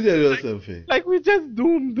 Let me tell you something. Like, we're just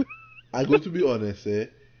doomed. I'm going to be honest,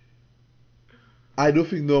 I don't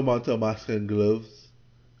think no amount of mask and gloves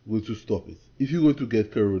going to stop it. If you're going to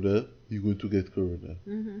get corona, you're going to get corona.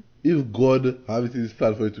 Mm-hmm. If God has it in his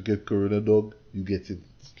plan for you to get corona, dog, you get it.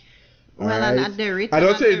 Well, and at the rate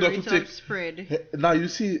of spread. Now, you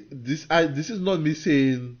see, this is not me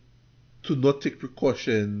saying to not take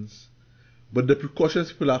precautions, but the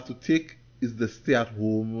precautions people have to take is the stay at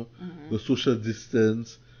home, the social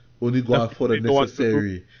distance, only go out for the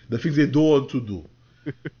necessary, the things they don't want to do.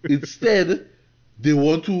 Instead, they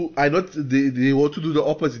want to they want to do the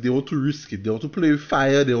opposite. They want to risk it. They want to play with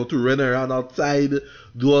fire. They want to run around outside,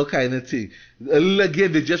 do all kind of thing.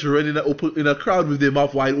 Again, they just run in a crowd with their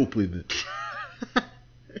mouth wide open.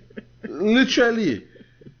 Literally.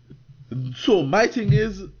 So my thing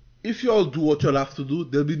is, if you all do what you'll have to do,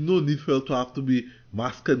 there'll be no need for you to have to be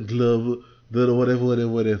mask and glove,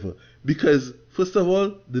 whatever. Because first of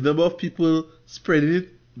all, the number of people spreading it,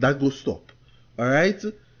 that goes stop. Alright?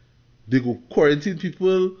 They go quarantine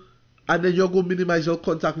people, and then you're going to minimize your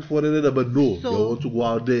contact with one another. But no, you want to go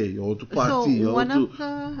out there, you want to party. So one of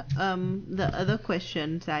the other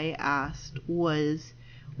questions I asked was,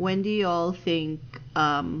 when do you all think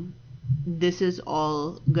this is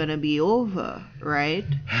all going to be over, right?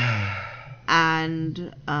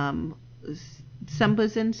 And some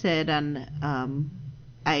person said, and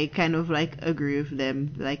I kind of like agree with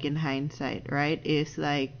them, like in hindsight, right? It's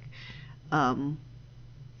like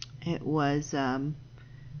it was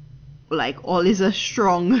like all is a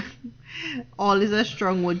strong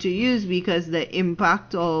word to use, because the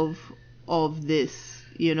impact of this,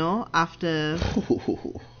 after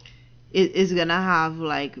it is gonna have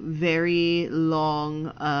like very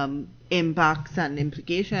long impacts and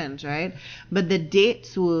implications, right? But the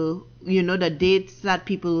dates were, the dates that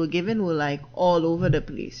people were given were like all over the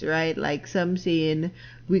place, right? Like some saying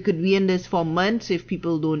we could be in this for months if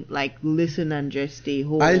people don't like listen and just stay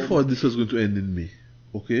home. I thought this was going to end in May.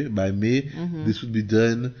 Okay, by May, this would be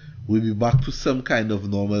done. We'll be back to some kind of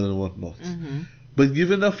normal and whatnot. But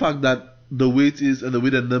given the fact that the way it is and the way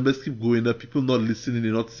the numbers keep going up, people not listening,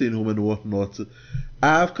 they're not staying home and whatnot,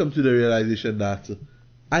 I have come to the realization that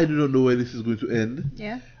I do not know where this is going to end.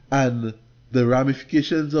 Yeah. And the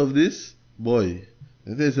ramifications of this, boy, let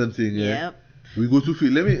me tell you something. Yep. We go to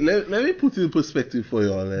feel. Let me put it in perspective for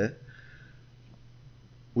y'all.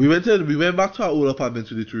 We went back to our old apartment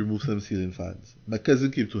today to remove some ceiling fans. My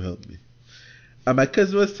cousin came to help me, and my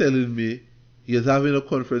cousin was telling me he is having a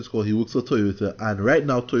conference call. He works for Toyota, and right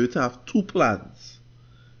now Toyota have 2 plants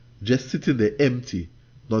just sitting there empty,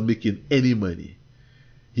 not making any money.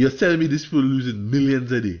 He was telling me these people are losing millions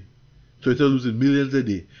a day. Toyota losing millions a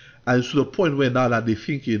day, and it's to the point where now that they're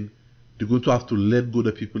thinking they're going to have to let go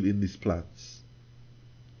the people in these plants.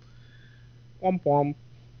 You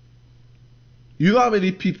know how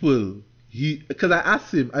many people because I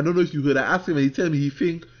asked him, I don't know if you heard, I asked him and he told me he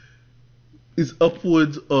think it's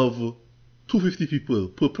upwards of 250 people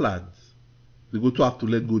per plant. They're going to have to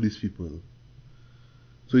let go these people.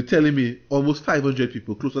 So he's telling me almost 500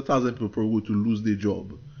 people, close to 1,000 people are going to lose their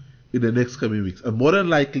job in the next coming weeks. And more than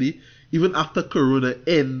likely, even after Corona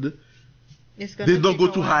end, They're not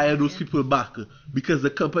going to hire those people back because the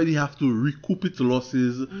company have to recoup its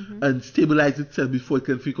losses and stabilize itself before it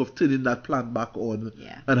can think of turning that plant back on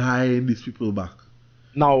and hiring these people back.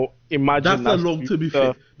 Now, imagine that's a long-term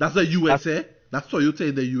effect. That's the USA. That's Toyota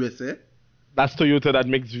in the USA. That's Toyota that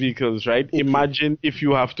makes vehicles, right? Okay. Imagine if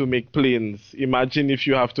you have to make planes. Imagine if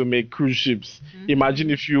you have to make cruise ships. Imagine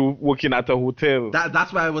if you're working at a hotel.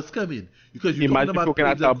 That's why I was coming. Because you're talking about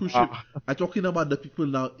planes and cruise ships. I'm talking about the people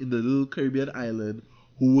now in the little Caribbean island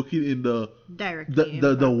who working in the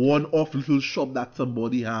one-off little shop that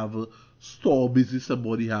somebody have, store business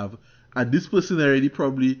somebody have. And this person already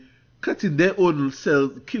probably cutting their own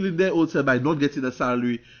self, killing their own self by not getting a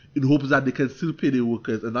salary in hopes that they can still pay their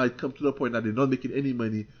workers, and now it comes to the point that they're not making any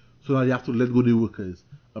money, so now they have to let go their workers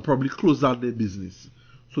and probably close down their business.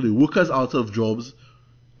 So the workers out of jobs,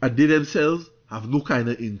 and they themselves have no kind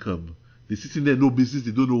of income. They're sitting there, no business,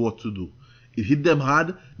 they don't know what to do. It hit them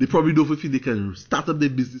hard, they probably don't think they can start up their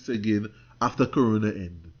business again after Corona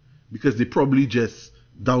end. Because they probably just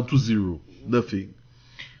down to zero, nothing.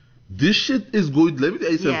 This shit is going. Let me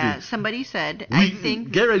tell you something. Yeah, somebody said. I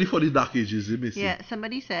think. Get ready for the dark ages, Missy. Yeah,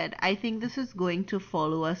 somebody said. I think this is going to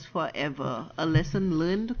follow us forever. A lesson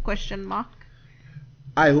learned? Question mark.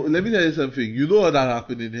 Let me tell you something. You know what that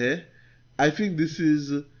happened in here? I think this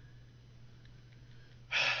is.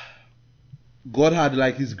 God had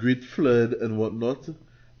like his great flood and whatnot.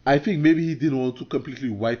 I think maybe he didn't want to completely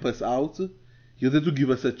wipe us out. He wanted to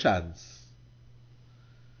give us a chance.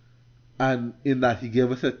 And in that, he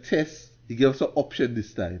gave us a test. He gave us an option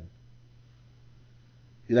this time.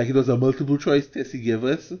 Like it was a multiple choice test he gave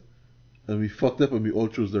us. And we fucked up and we all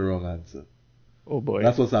chose the wrong answer. Oh boy.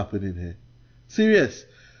 That's what's happening here. Serious.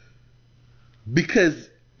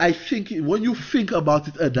 Because I think when you think about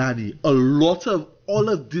it, Adani, a lot of all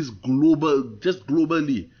of this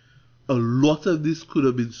globally, a lot of this could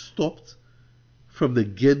have been stopped from the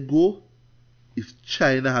get-go if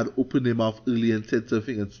China had opened their mouth early and said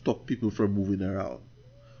something and stopped people from moving around.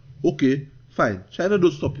 Okay, fine. China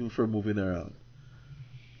don't stop people from moving around.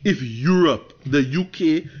 If Europe, the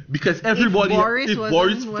UK, because everybody, if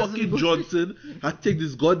Boris fucking Johnson had taken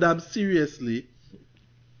this goddamn seriously,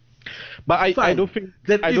 but I don't think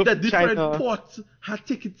that if the different ports had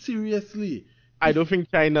taken it seriously. I don't think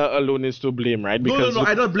China alone is to blame, right? Because no,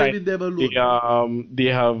 I'm not blaming them alone. They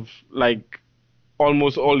have like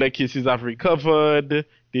almost all their cases have recovered.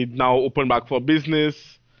 They now open back for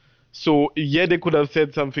business. So yeah, they could have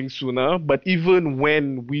said something sooner. But even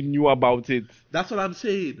when we knew about it, that's what I'm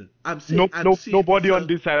saying. Nobody on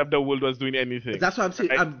this side of the world was doing anything. That's what I'm saying.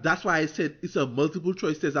 Right? That's why I said it's a multiple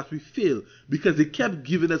choice test that we failed because they kept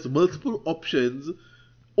giving us multiple options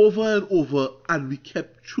over and over, and we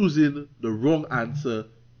kept choosing the wrong answer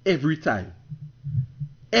every time.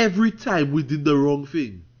 Every time we did the wrong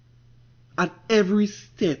thing. At every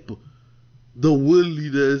step, the world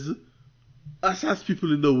leaders, us as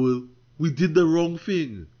people in the world, we did the wrong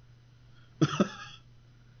thing.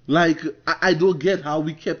 Like, I don't get how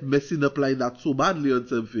we kept messing up like that so badly on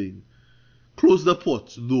something. Close the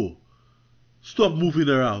ports, no. Stop moving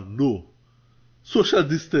around, no. Social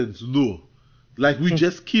distance, no. Like, we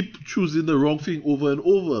just keep choosing the wrong thing over and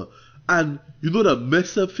over. And you know the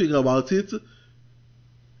messed up thing about it?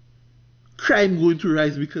 Crime going to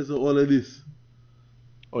rise because of all of this.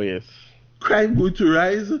 Oh, yes. Crime going to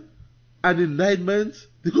rise, and in 9 months,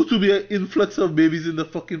 there's going to be an influx of babies in the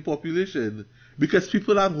fucking population. Because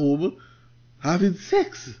people at home having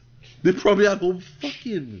sex. They're probably at home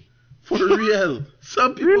fucking. For real.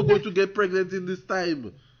 Some people are going to get pregnant in this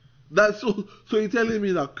time. That's so you're telling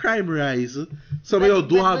me that crime rise, some of you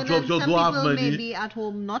don't have jobs, you don't have money. Some people may be at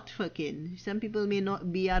home not fucking. Some people may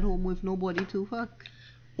not be at home with nobody to fuck.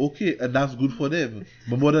 Okay, and that's good for them.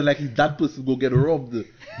 But more than likely, that person go get robbed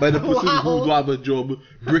by the person who don't have a job,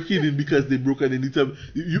 breaking in because they broke and they need to.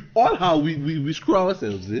 All how we screw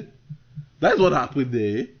ourselves, eh? That's what happened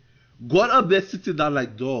there. God up there sitting down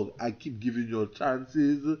like, dog, I keep giving you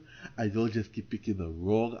chances. I don't just keep picking the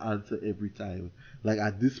wrong answer every time. Like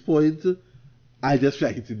at this point, I just feel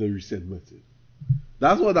like it's in the reset button.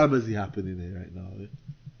 That's what must be happening here right now. Eh?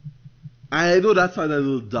 I know that sounds a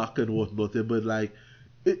little dark and whatnot, but like,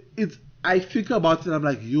 it's. I think about it and I'm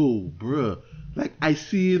like, yo, bruh. Like I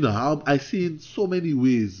seen so many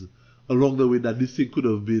ways along the way that this thing could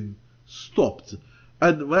have been stopped.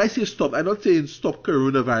 And when I say stop, I'm not saying stop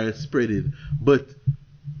coronavirus spreading, but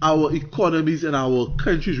our economies and our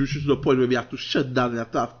countries reaching to the point where we have to shut down and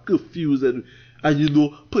have to have curfews and you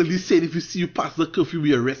know, police saying if you see you pass the curfew,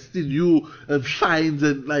 we arresting you and fines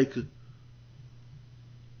and like.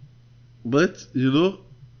 But, you know,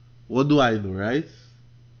 what do I know, right?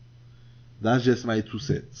 That's just my 2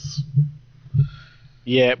 cents.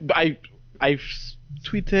 Yeah, but I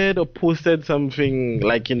tweeted or posted something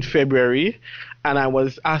like in February, and I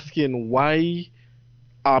was asking why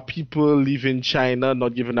are people leaving China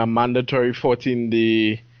not given a mandatory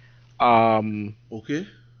 14-day Okay.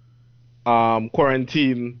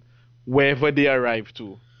 quarantine wherever they arrive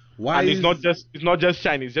to. Why And is it's not just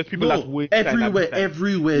China, it's just people that no work in China.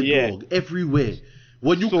 everywhere, Yeah. dog, everywhere.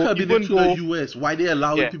 When you So come even into though- the US, why they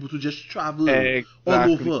allowing Yeah. people to just travel Exactly.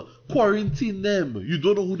 all over? Quarantine them. You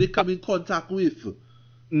don't know who they come in contact with.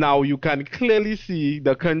 Now you can clearly see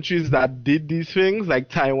the countries that did these things, like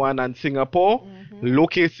Taiwan and Singapore, low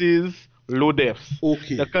cases, low deaths.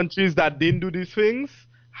 Okay. The countries that didn't do these things,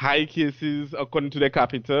 high cases according to the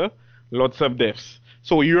capita, lots of deaths.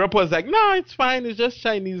 So Europe was like, no, it's fine, it's just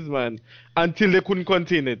Chinese, man, until they couldn't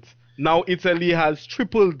contain it. Now Italy has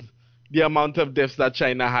tripled the amount of deaths that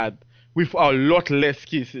China had with a lot less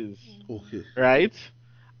cases, Okay. right?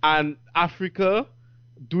 And Africa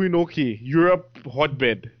doing okay. Europe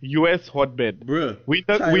hotbed, US hotbed. Bruh, We in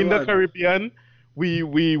the Taiwan. Caribbean,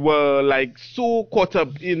 we were like so caught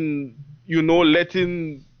up in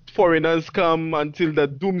letting foreigners come until the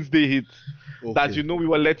doomsday hit that Okay. we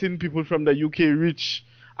were letting people from the UK reach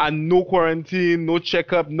and no quarantine, no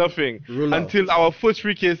checkup, nothing Roll out. until our first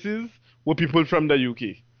 3 cases were people from the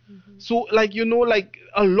UK. So, like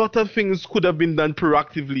a lot of things could have been done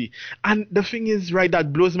proactively. And the thing is, right,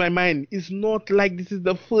 that blows my mind. It's not like this is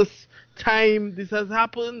the first time this has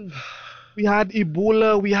happened. We had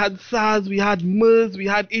Ebola, we had SARS, we had MERS, we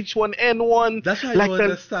had H1N1. That's why I like don't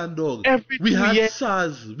understand, dog. every We 2 had years,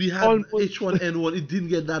 SARS, we had almost- H1N1, it didn't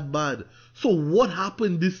get that bad. So what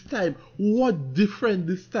happened this time? What different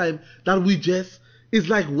this time that we just, it's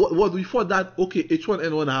like what we thought that, okay,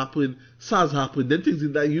 H1N1 happened, SARS happened, then things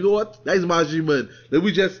in that, you know what? That is magic, man. Then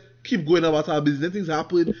we just keep going about our business, then things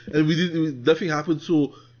happen, and nothing happened,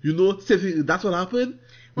 so, same thing, that's what happened?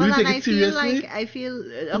 Well, We and take it seriously? I feel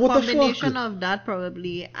a What the fuck? combination of that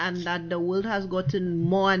probably, and that the world has gotten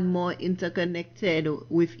more and more interconnected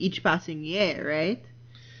with each passing year, right?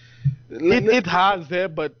 it has there,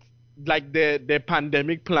 but like their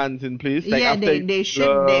pandemic plans in place. Like Yeah, after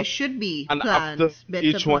there should be and plans, after better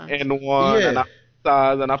H1N1 Yeah. and after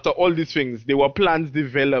SARS and after all these things, there were plans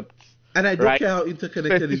developed. And I don't Right. care how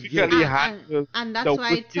interconnected it Specifically gets. handle And that's the why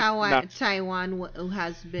working Taiwan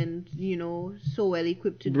has been, so well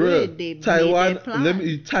equipped to do Bruh, it. They Taiwan, made their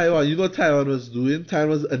plan. Taiwan, you know what Taiwan was doing?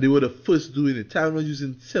 And they were the first doing it. Taiwan was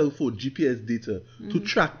using cell phone GPS data to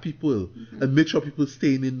track people and make sure people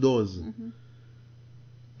staying indoors.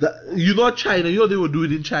 China, you know what they were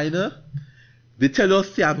doing in China? They tell you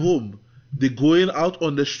stay at home. They're going out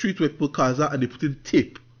on the street where people cars are and they put in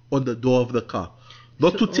tape on the door of the car.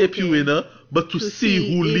 Not to tape you in, but to see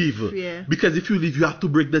who if- leave. yeah. Because if you leave, you have to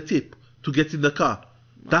break the tape to get in the car.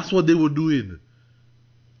 That's what they were doing.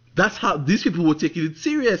 That's how these people were taking it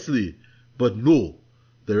seriously. But no,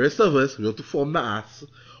 the rest of us, we want to form the ass.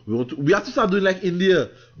 We have to start doing like India.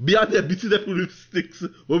 Be out there beating them with sticks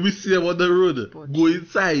when we see them on the road. Go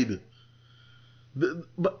inside.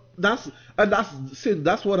 But that's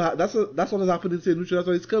what has happened in St. Lucia. That's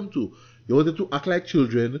what it's come to. You wanted to act like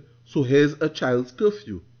children, so here's a child's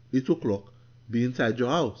curfew. 8 o'clock. Be inside your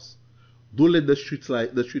house. Don't let the street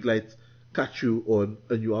lights catch you on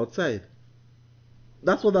and you outside.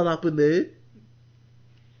 That's what that happened there.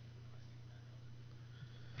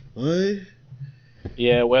 Aye.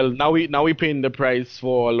 Yeah, well, now we paying the price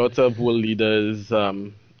for a lot of world leaders'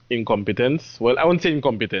 incompetence. Well, I won't say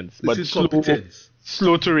incompetence, but It's incompetence.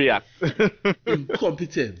 slow to react.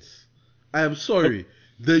 Incompetence. I am sorry.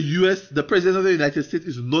 The president of the United States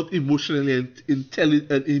is not emotionally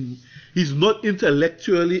intelligent. He's not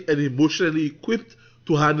intellectually and emotionally equipped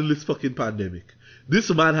to handle this fucking pandemic. This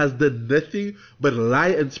man has done nothing but lie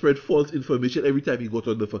and spread false information every time he got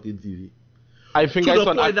on the fucking TV. I think To I the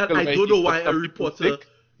saw an point that article I where don't he know why got a some reporter.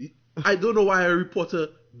 sick. I don't know why a reporter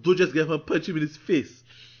don't just get him and punch him in his face.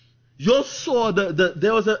 You saw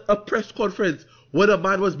there was a press conference where the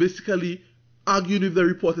man was basically arguing with the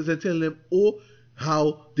reporters and telling them,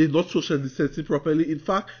 how they're not social distancing properly. In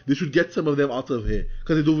fact, they should get some of them out of here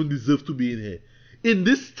because they don't even deserve to be in here. In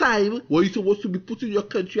this time where you're supposed to be putting your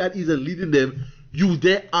country at ease and leading them, you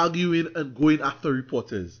there arguing and going after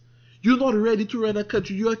reporters. You're not ready to run a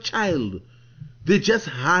country. You're a child. They just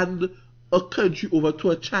hand a country over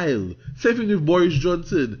to a child. Same thing with Boris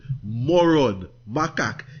Johnson. Moron,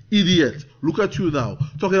 macaque, idiot. Look at you now.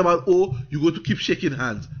 Talking about, you're going to keep shaking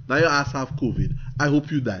hands. Now your ass have COVID. I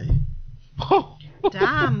hope you die.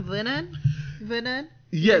 Damn, Vernon.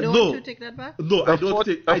 Yeah, you don't no. want to take that back? No, I do not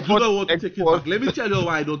want to take it back. Let me tell you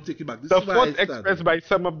why I don't take it back. This The is why I thought stand. expressed by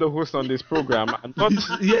some of the hosts on this program. And not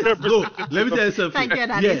Yes, no. Let me tell you something. Thank you,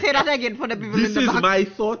 Danny. Yeah. Say that again for the people This in the is back. my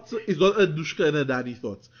thoughts. It's not a Dushka and a Danny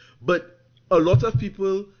thoughts. But a lot of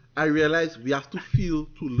people, I realize we have to feel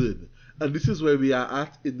to learn. And this is where we are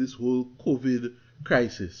at in this whole COVID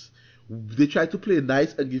crisis. They try to play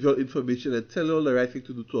nice and give you information and tell you all the right thing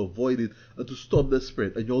to do to avoid it and to stop the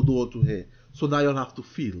spread, and you all don't want to hear. So now you'll have to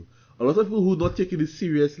feel. A lot of people who are not taking it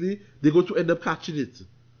seriously, they're going to end up catching it.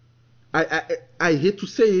 I hate to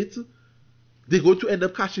say it, they're going to end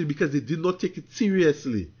up catching it because they did not take it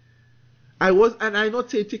seriously. I'm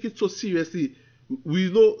not saying take it so seriously.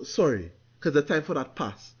 We know, sorry, because the time for that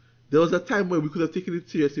passed. There was a time where we could have taken it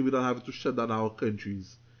seriously without having to shut down our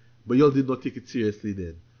countries. But y'all did not take it seriously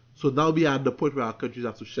then. So now we are at the point where our countries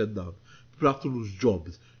have to shut down. People have to lose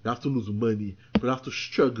jobs. They have to lose money. People have to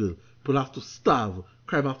struggle. People have to starve.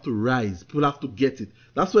 Crime have to rise. People have to get it.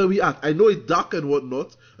 That's where we are. I know it's dark and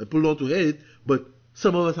whatnot, and people don't want to hear it, but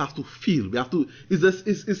some of us have to feel. We have to.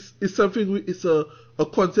 It's something. It's a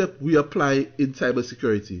concept we apply in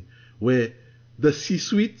cybersecurity, where the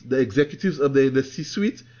C-suite, the executives of the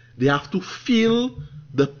C-suite, they have to feel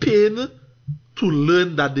the pain to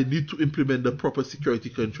learn that they need to implement the proper security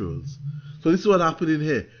controls. So this is what happened in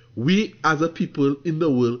here. We as a people in the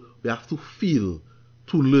world, we have to feel,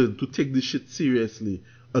 to learn, to take this shit seriously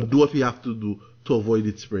and do what we have to do to avoid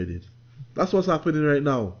it spreading. That's what's happening right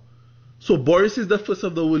now. So Boris is the first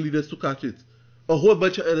of the world leaders to catch it. A whole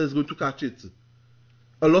bunch of others going to catch it.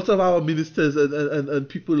 A lot of our ministers and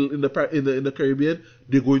people in the Caribbean,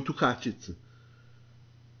 they're going to catch it.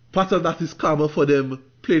 Part of that is karma for them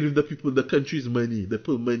playing with the people in the country's money, the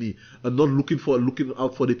people money, and not looking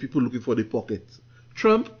out for the people looking for the pockets.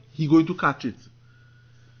 Trump, he going to catch it.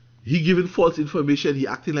 He giving false information, he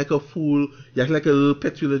acting like a fool, he acting like a little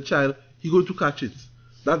petulant child, he going to catch it.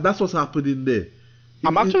 That's what's happening there.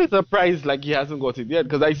 I'm actually surprised like he hasn't got it yet,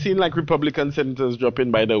 because I've seen like Republican senators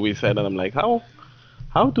dropping by the wayside, and I'm like,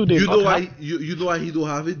 how do they? You know why he don't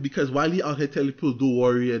have it? Because while he out here telling people don't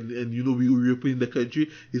worry and we reopening the country,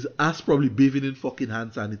 his ass probably bathing in fucking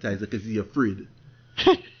hand sanitizer because he's afraid.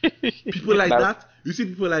 People like that, you see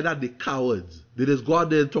people like that, they cowards. They just go out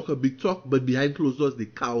there and talk a big talk, but behind closed doors they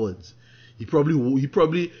cowards. He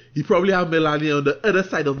probably have Melania on the other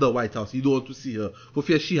side of the White House. He don't want to see her for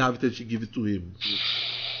fear she have it and she give it to him.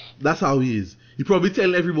 That's how he is. He probably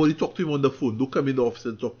tell everybody talk to him on the phone. Don't come in the office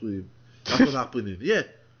and talk to him. That's what's happening. Yeah.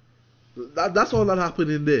 That's all that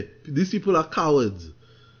happening there. These people are cowards.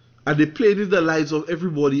 And they play in the lives of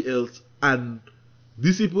everybody else. And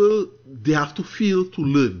these people, they have to feel to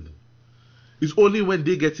learn. It's only when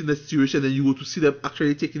they get in a situation and you go to see them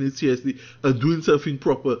actually taking it seriously and doing something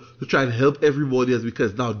proper to try and help everybody else,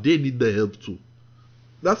 because now they need the help too.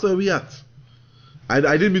 That's where we at. I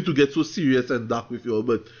didn't mean to get so serious and dark with you all,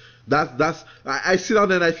 but I sit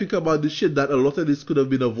down and I think about the shit that a lot of this could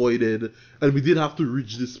have been avoided, and we did have to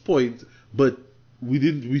reach this point, but we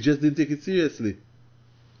just didn't take it seriously.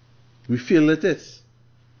 We failed the test.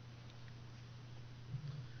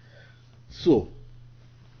 So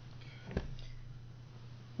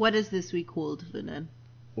what does this week hold, Vernon?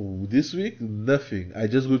 Oh, this week? Nothing. I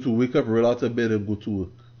just go to wake up, roll out of bed and go to work.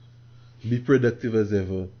 Be productive as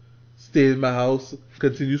ever. Stay in my house,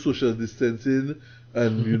 continue social distancing,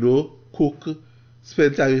 and cook,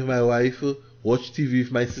 spend time with my wife, watch TV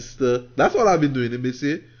with my sister. That's all I've been doing, let me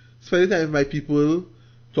say. Spending time with my people,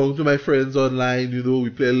 talking to my friends online, we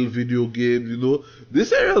play a little video games,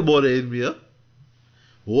 This ain't real bothering me, huh?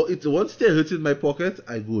 Once they hurt in my pocket,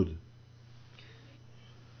 I good.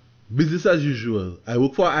 Business as usual. I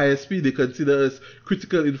work for ISP. They consider us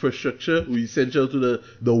critical infrastructure. We're essential to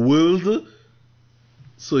the world.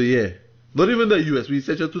 So yeah, not even the US. We're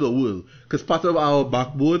essential to the world because part of our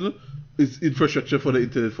backbone is infrastructure for the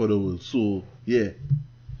internet for the world. So yeah,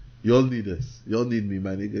 y'all need us. Y'all need me,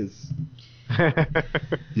 my niggas.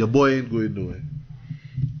 Your boy ain't going nowhere.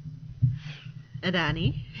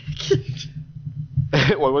 Adani.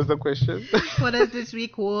 What was the question? What does this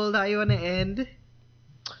week hold? How you want to end?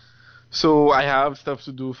 So I have stuff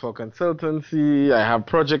to do for consultancy. I have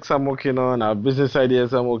projects I'm working on. I have business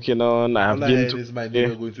ideas I'm working on. I have gym is my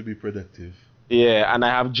nigga going to be productive. Yeah, and I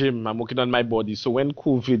have gym. I'm working on my body. So when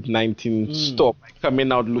COVID-19 stop, I'm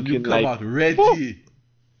coming out looking like out ready.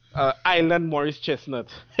 Island Morris Chestnut.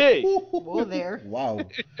 Hey, go there. Wow.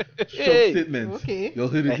 Strong statement. Okay. You'll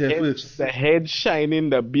hear it here first. The head shining,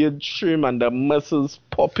 the beard trim, and the muscles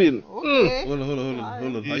popping. Okay. Hold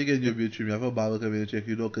on. How you getting your beard trim? You have a barber coming and check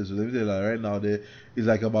you, because let me tell you, right now there is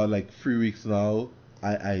like about 3 weeks now.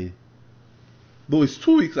 No, it's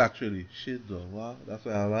 2 weeks actually. Shit, though. Wow, that's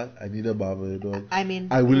why I'm at. I need a barber, dog. I mean,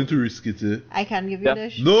 I'm willing to risk it, eh? I can give you Yeah. the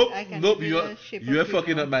shape You're of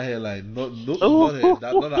fucking female. up my hairline. No, not here.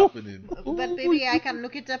 That's not happening. But baby, I can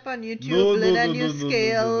look it up on YouTube. No, Learn a no, new no,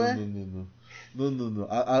 scale. no.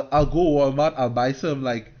 I'll go Walmart. I'll buy some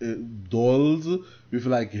like dolls with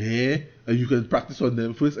like hair, and you can practice on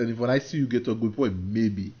them first. And if when I see you get to a good point,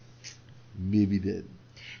 maybe then.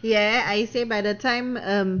 Yeah, I say by the time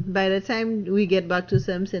we get back to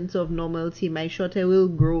some sense of normalcy, my short hair will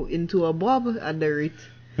grow into a bob under it.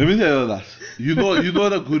 Let me tell you that. You know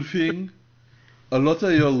the good thing. A lot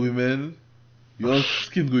of your women, your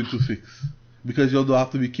skin going to fix because you don't have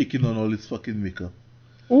to be kicking on all this fucking makeup.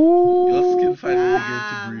 Your skin finally begin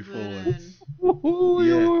to breathe for once.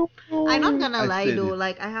 Yeah. I'm not gonna lie said though, it.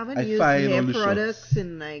 like I haven't I used find hair all the products shots.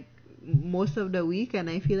 in like most of the week, and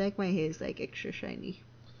I feel like my hair is like extra shiny.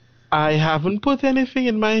 I haven't put anything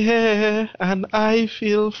in my hair, and I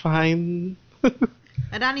feel fine.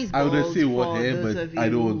 Adani's I bald wouldn't say what for hair, those but of you I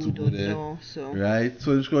don't want to who go don't there. know, so. Right?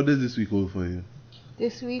 So what does this week hold for you?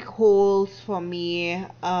 This week holds for me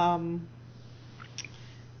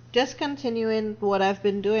just continuing what I've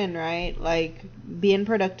been doing, right? Like being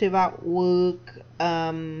productive at work,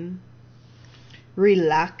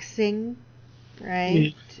 relaxing,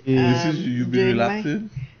 right? This is you been relaxing?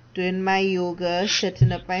 Doing my yoga,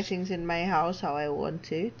 setting up my things in my house how I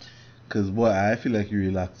want it. Cause boy, I feel like you're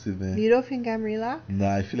relaxing, man. You don't think I'm relaxed?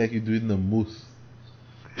 Nah, I feel like you're doing the most.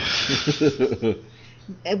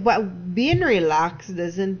 But being relaxed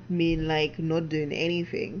doesn't mean like not doing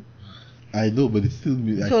anything. I know, but it's still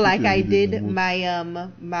me. So like I did my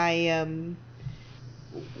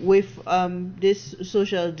with this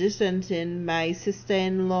social distancing, my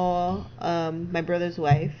sister-in-law, my brother's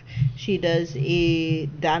wife, she does a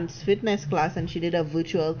dance fitness class, and she did a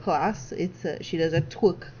virtual class. She does a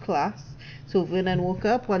twerk class. So Vernon woke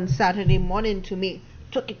up one Saturday morning to me,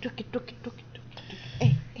 twerk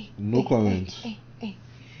it. No comments.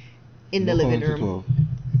 In the living room.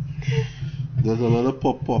 There's a lot of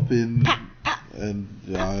popping, and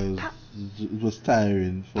yeah, it was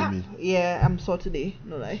tiring for me. Yeah, I'm sore today,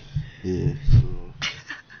 no lie. Yeah.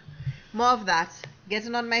 More of that.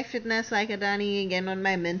 Getting on my fitness like Adani, getting on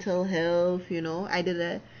my mental health, you know. I did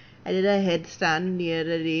a headstand the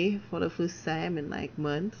other day for the first time in like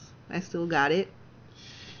months. I still got it.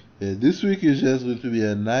 Yeah, this week is just going to be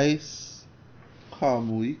a nice,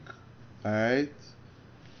 calm week. Alright?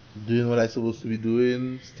 Doing what I'm supposed to be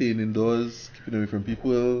doing, staying indoors, keeping away from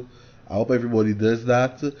people. I hope everybody does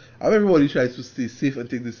that. I hope everybody tries to stay safe and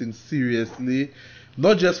take this thing seriously.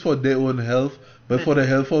 Not just for their own health, but for the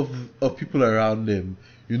health of people around them.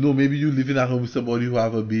 You know, maybe you're living at home with somebody who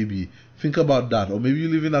have a baby. Think about that. Or maybe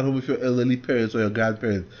you're living at home with your elderly parents or your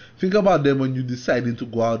grandparents. Think about them when you're deciding to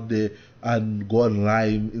go out there and go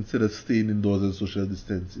online instead of staying indoors and social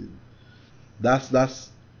distancing. That's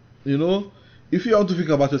you know, if you want to think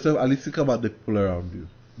about yourself, at least think about the people around you.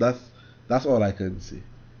 That's all I can say.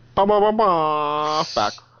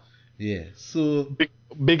 Fact. Yeah. So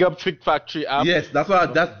Big up Fit Factory app. yes, that's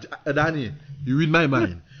Danny. You read my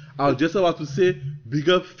mind. I was just about to say, big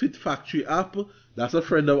up Fit Factory app. That's a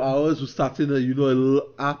friend of ours who started a little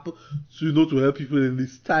app to help people in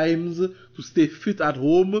these times to stay fit at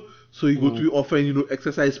home. So he going to be offering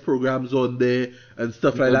exercise programs on there and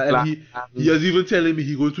stuff like that. And he has even telling me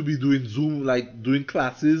he going to be doing Zoom, like doing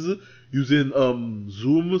classes using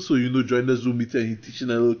Zoom. So join the Zoom meeting. He teaching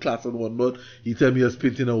a little class and whatnot. He tell me he's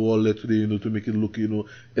painting a wall there today, to make it look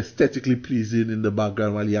aesthetically pleasing in the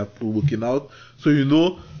background while he have people working out.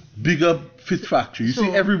 So big up Fit Factory. You see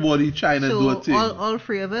everybody trying to do a thing. All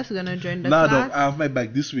three of us are gonna join the Nah, class. dog, I have my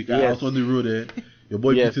bike this week. Yes. I out on the road there. Your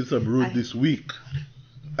boy putting some road this week.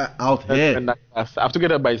 Out here. I have to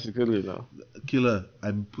get a bicycle, Killer,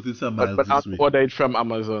 I'm putting some miles But I'll this week. order it from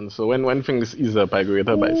Amazon. So when things ease up, I go get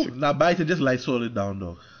a bicycle. Now buy it and just Lysol it down,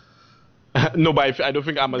 dog. No, but I don't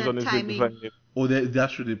think Amazon is timing. ready for it. Oh,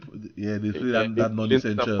 that's true. They say that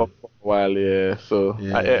non-essential. For a while, yeah. So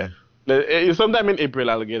sometime in April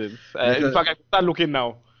I'll get it. In fact, I start looking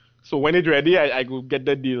now. So when it's ready, I go get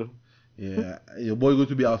the deal. Yeah, your boy going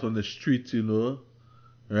to be out on the street,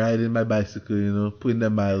 riding my bicycle, putting the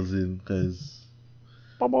miles in, because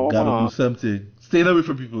gotta do something. Staying away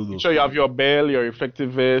from people, though. Make sure you have your bell, your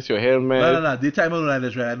reflective vest, your helmet. No. Daytime and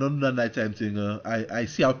night right? I don't do that nighttime thing. I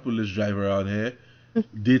see how people just drive around here.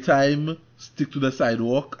 Daytime, stick to the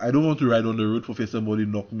sidewalk. I don't want to ride on the road for fear somebody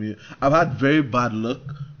knock me. I've had very bad luck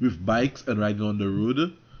with bikes and riding on the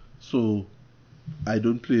road. So I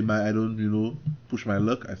don't push my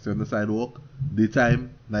luck. I stay on the sidewalk.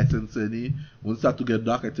 Daytime, nice and sunny. When it starts to get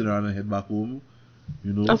dark, I turn around and head back home.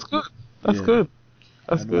 That's good. That's good.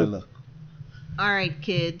 That's and good. well luck. All right,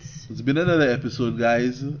 kids. It's been another episode,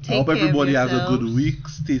 guys. I Take hope care of everybody has a good yourselves. week.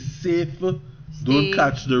 Stay safe. Don't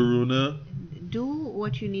catch the Rona. Do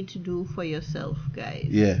what you need to do for yourself, guys.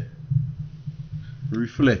 Yeah.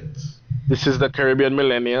 Reflect. This is the Caribbean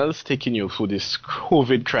Millennials taking you through this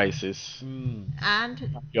COVID crisis.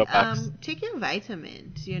 And Your backs. take your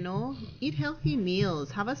vitamins, Eat healthy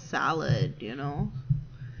meals. Have a salad,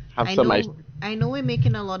 Have I some know, ice. I know we're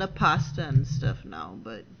making a lot of pasta and stuff now,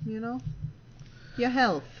 but, your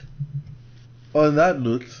health. On that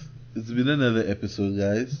note, it's been another episode,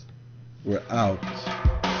 guys. We're out.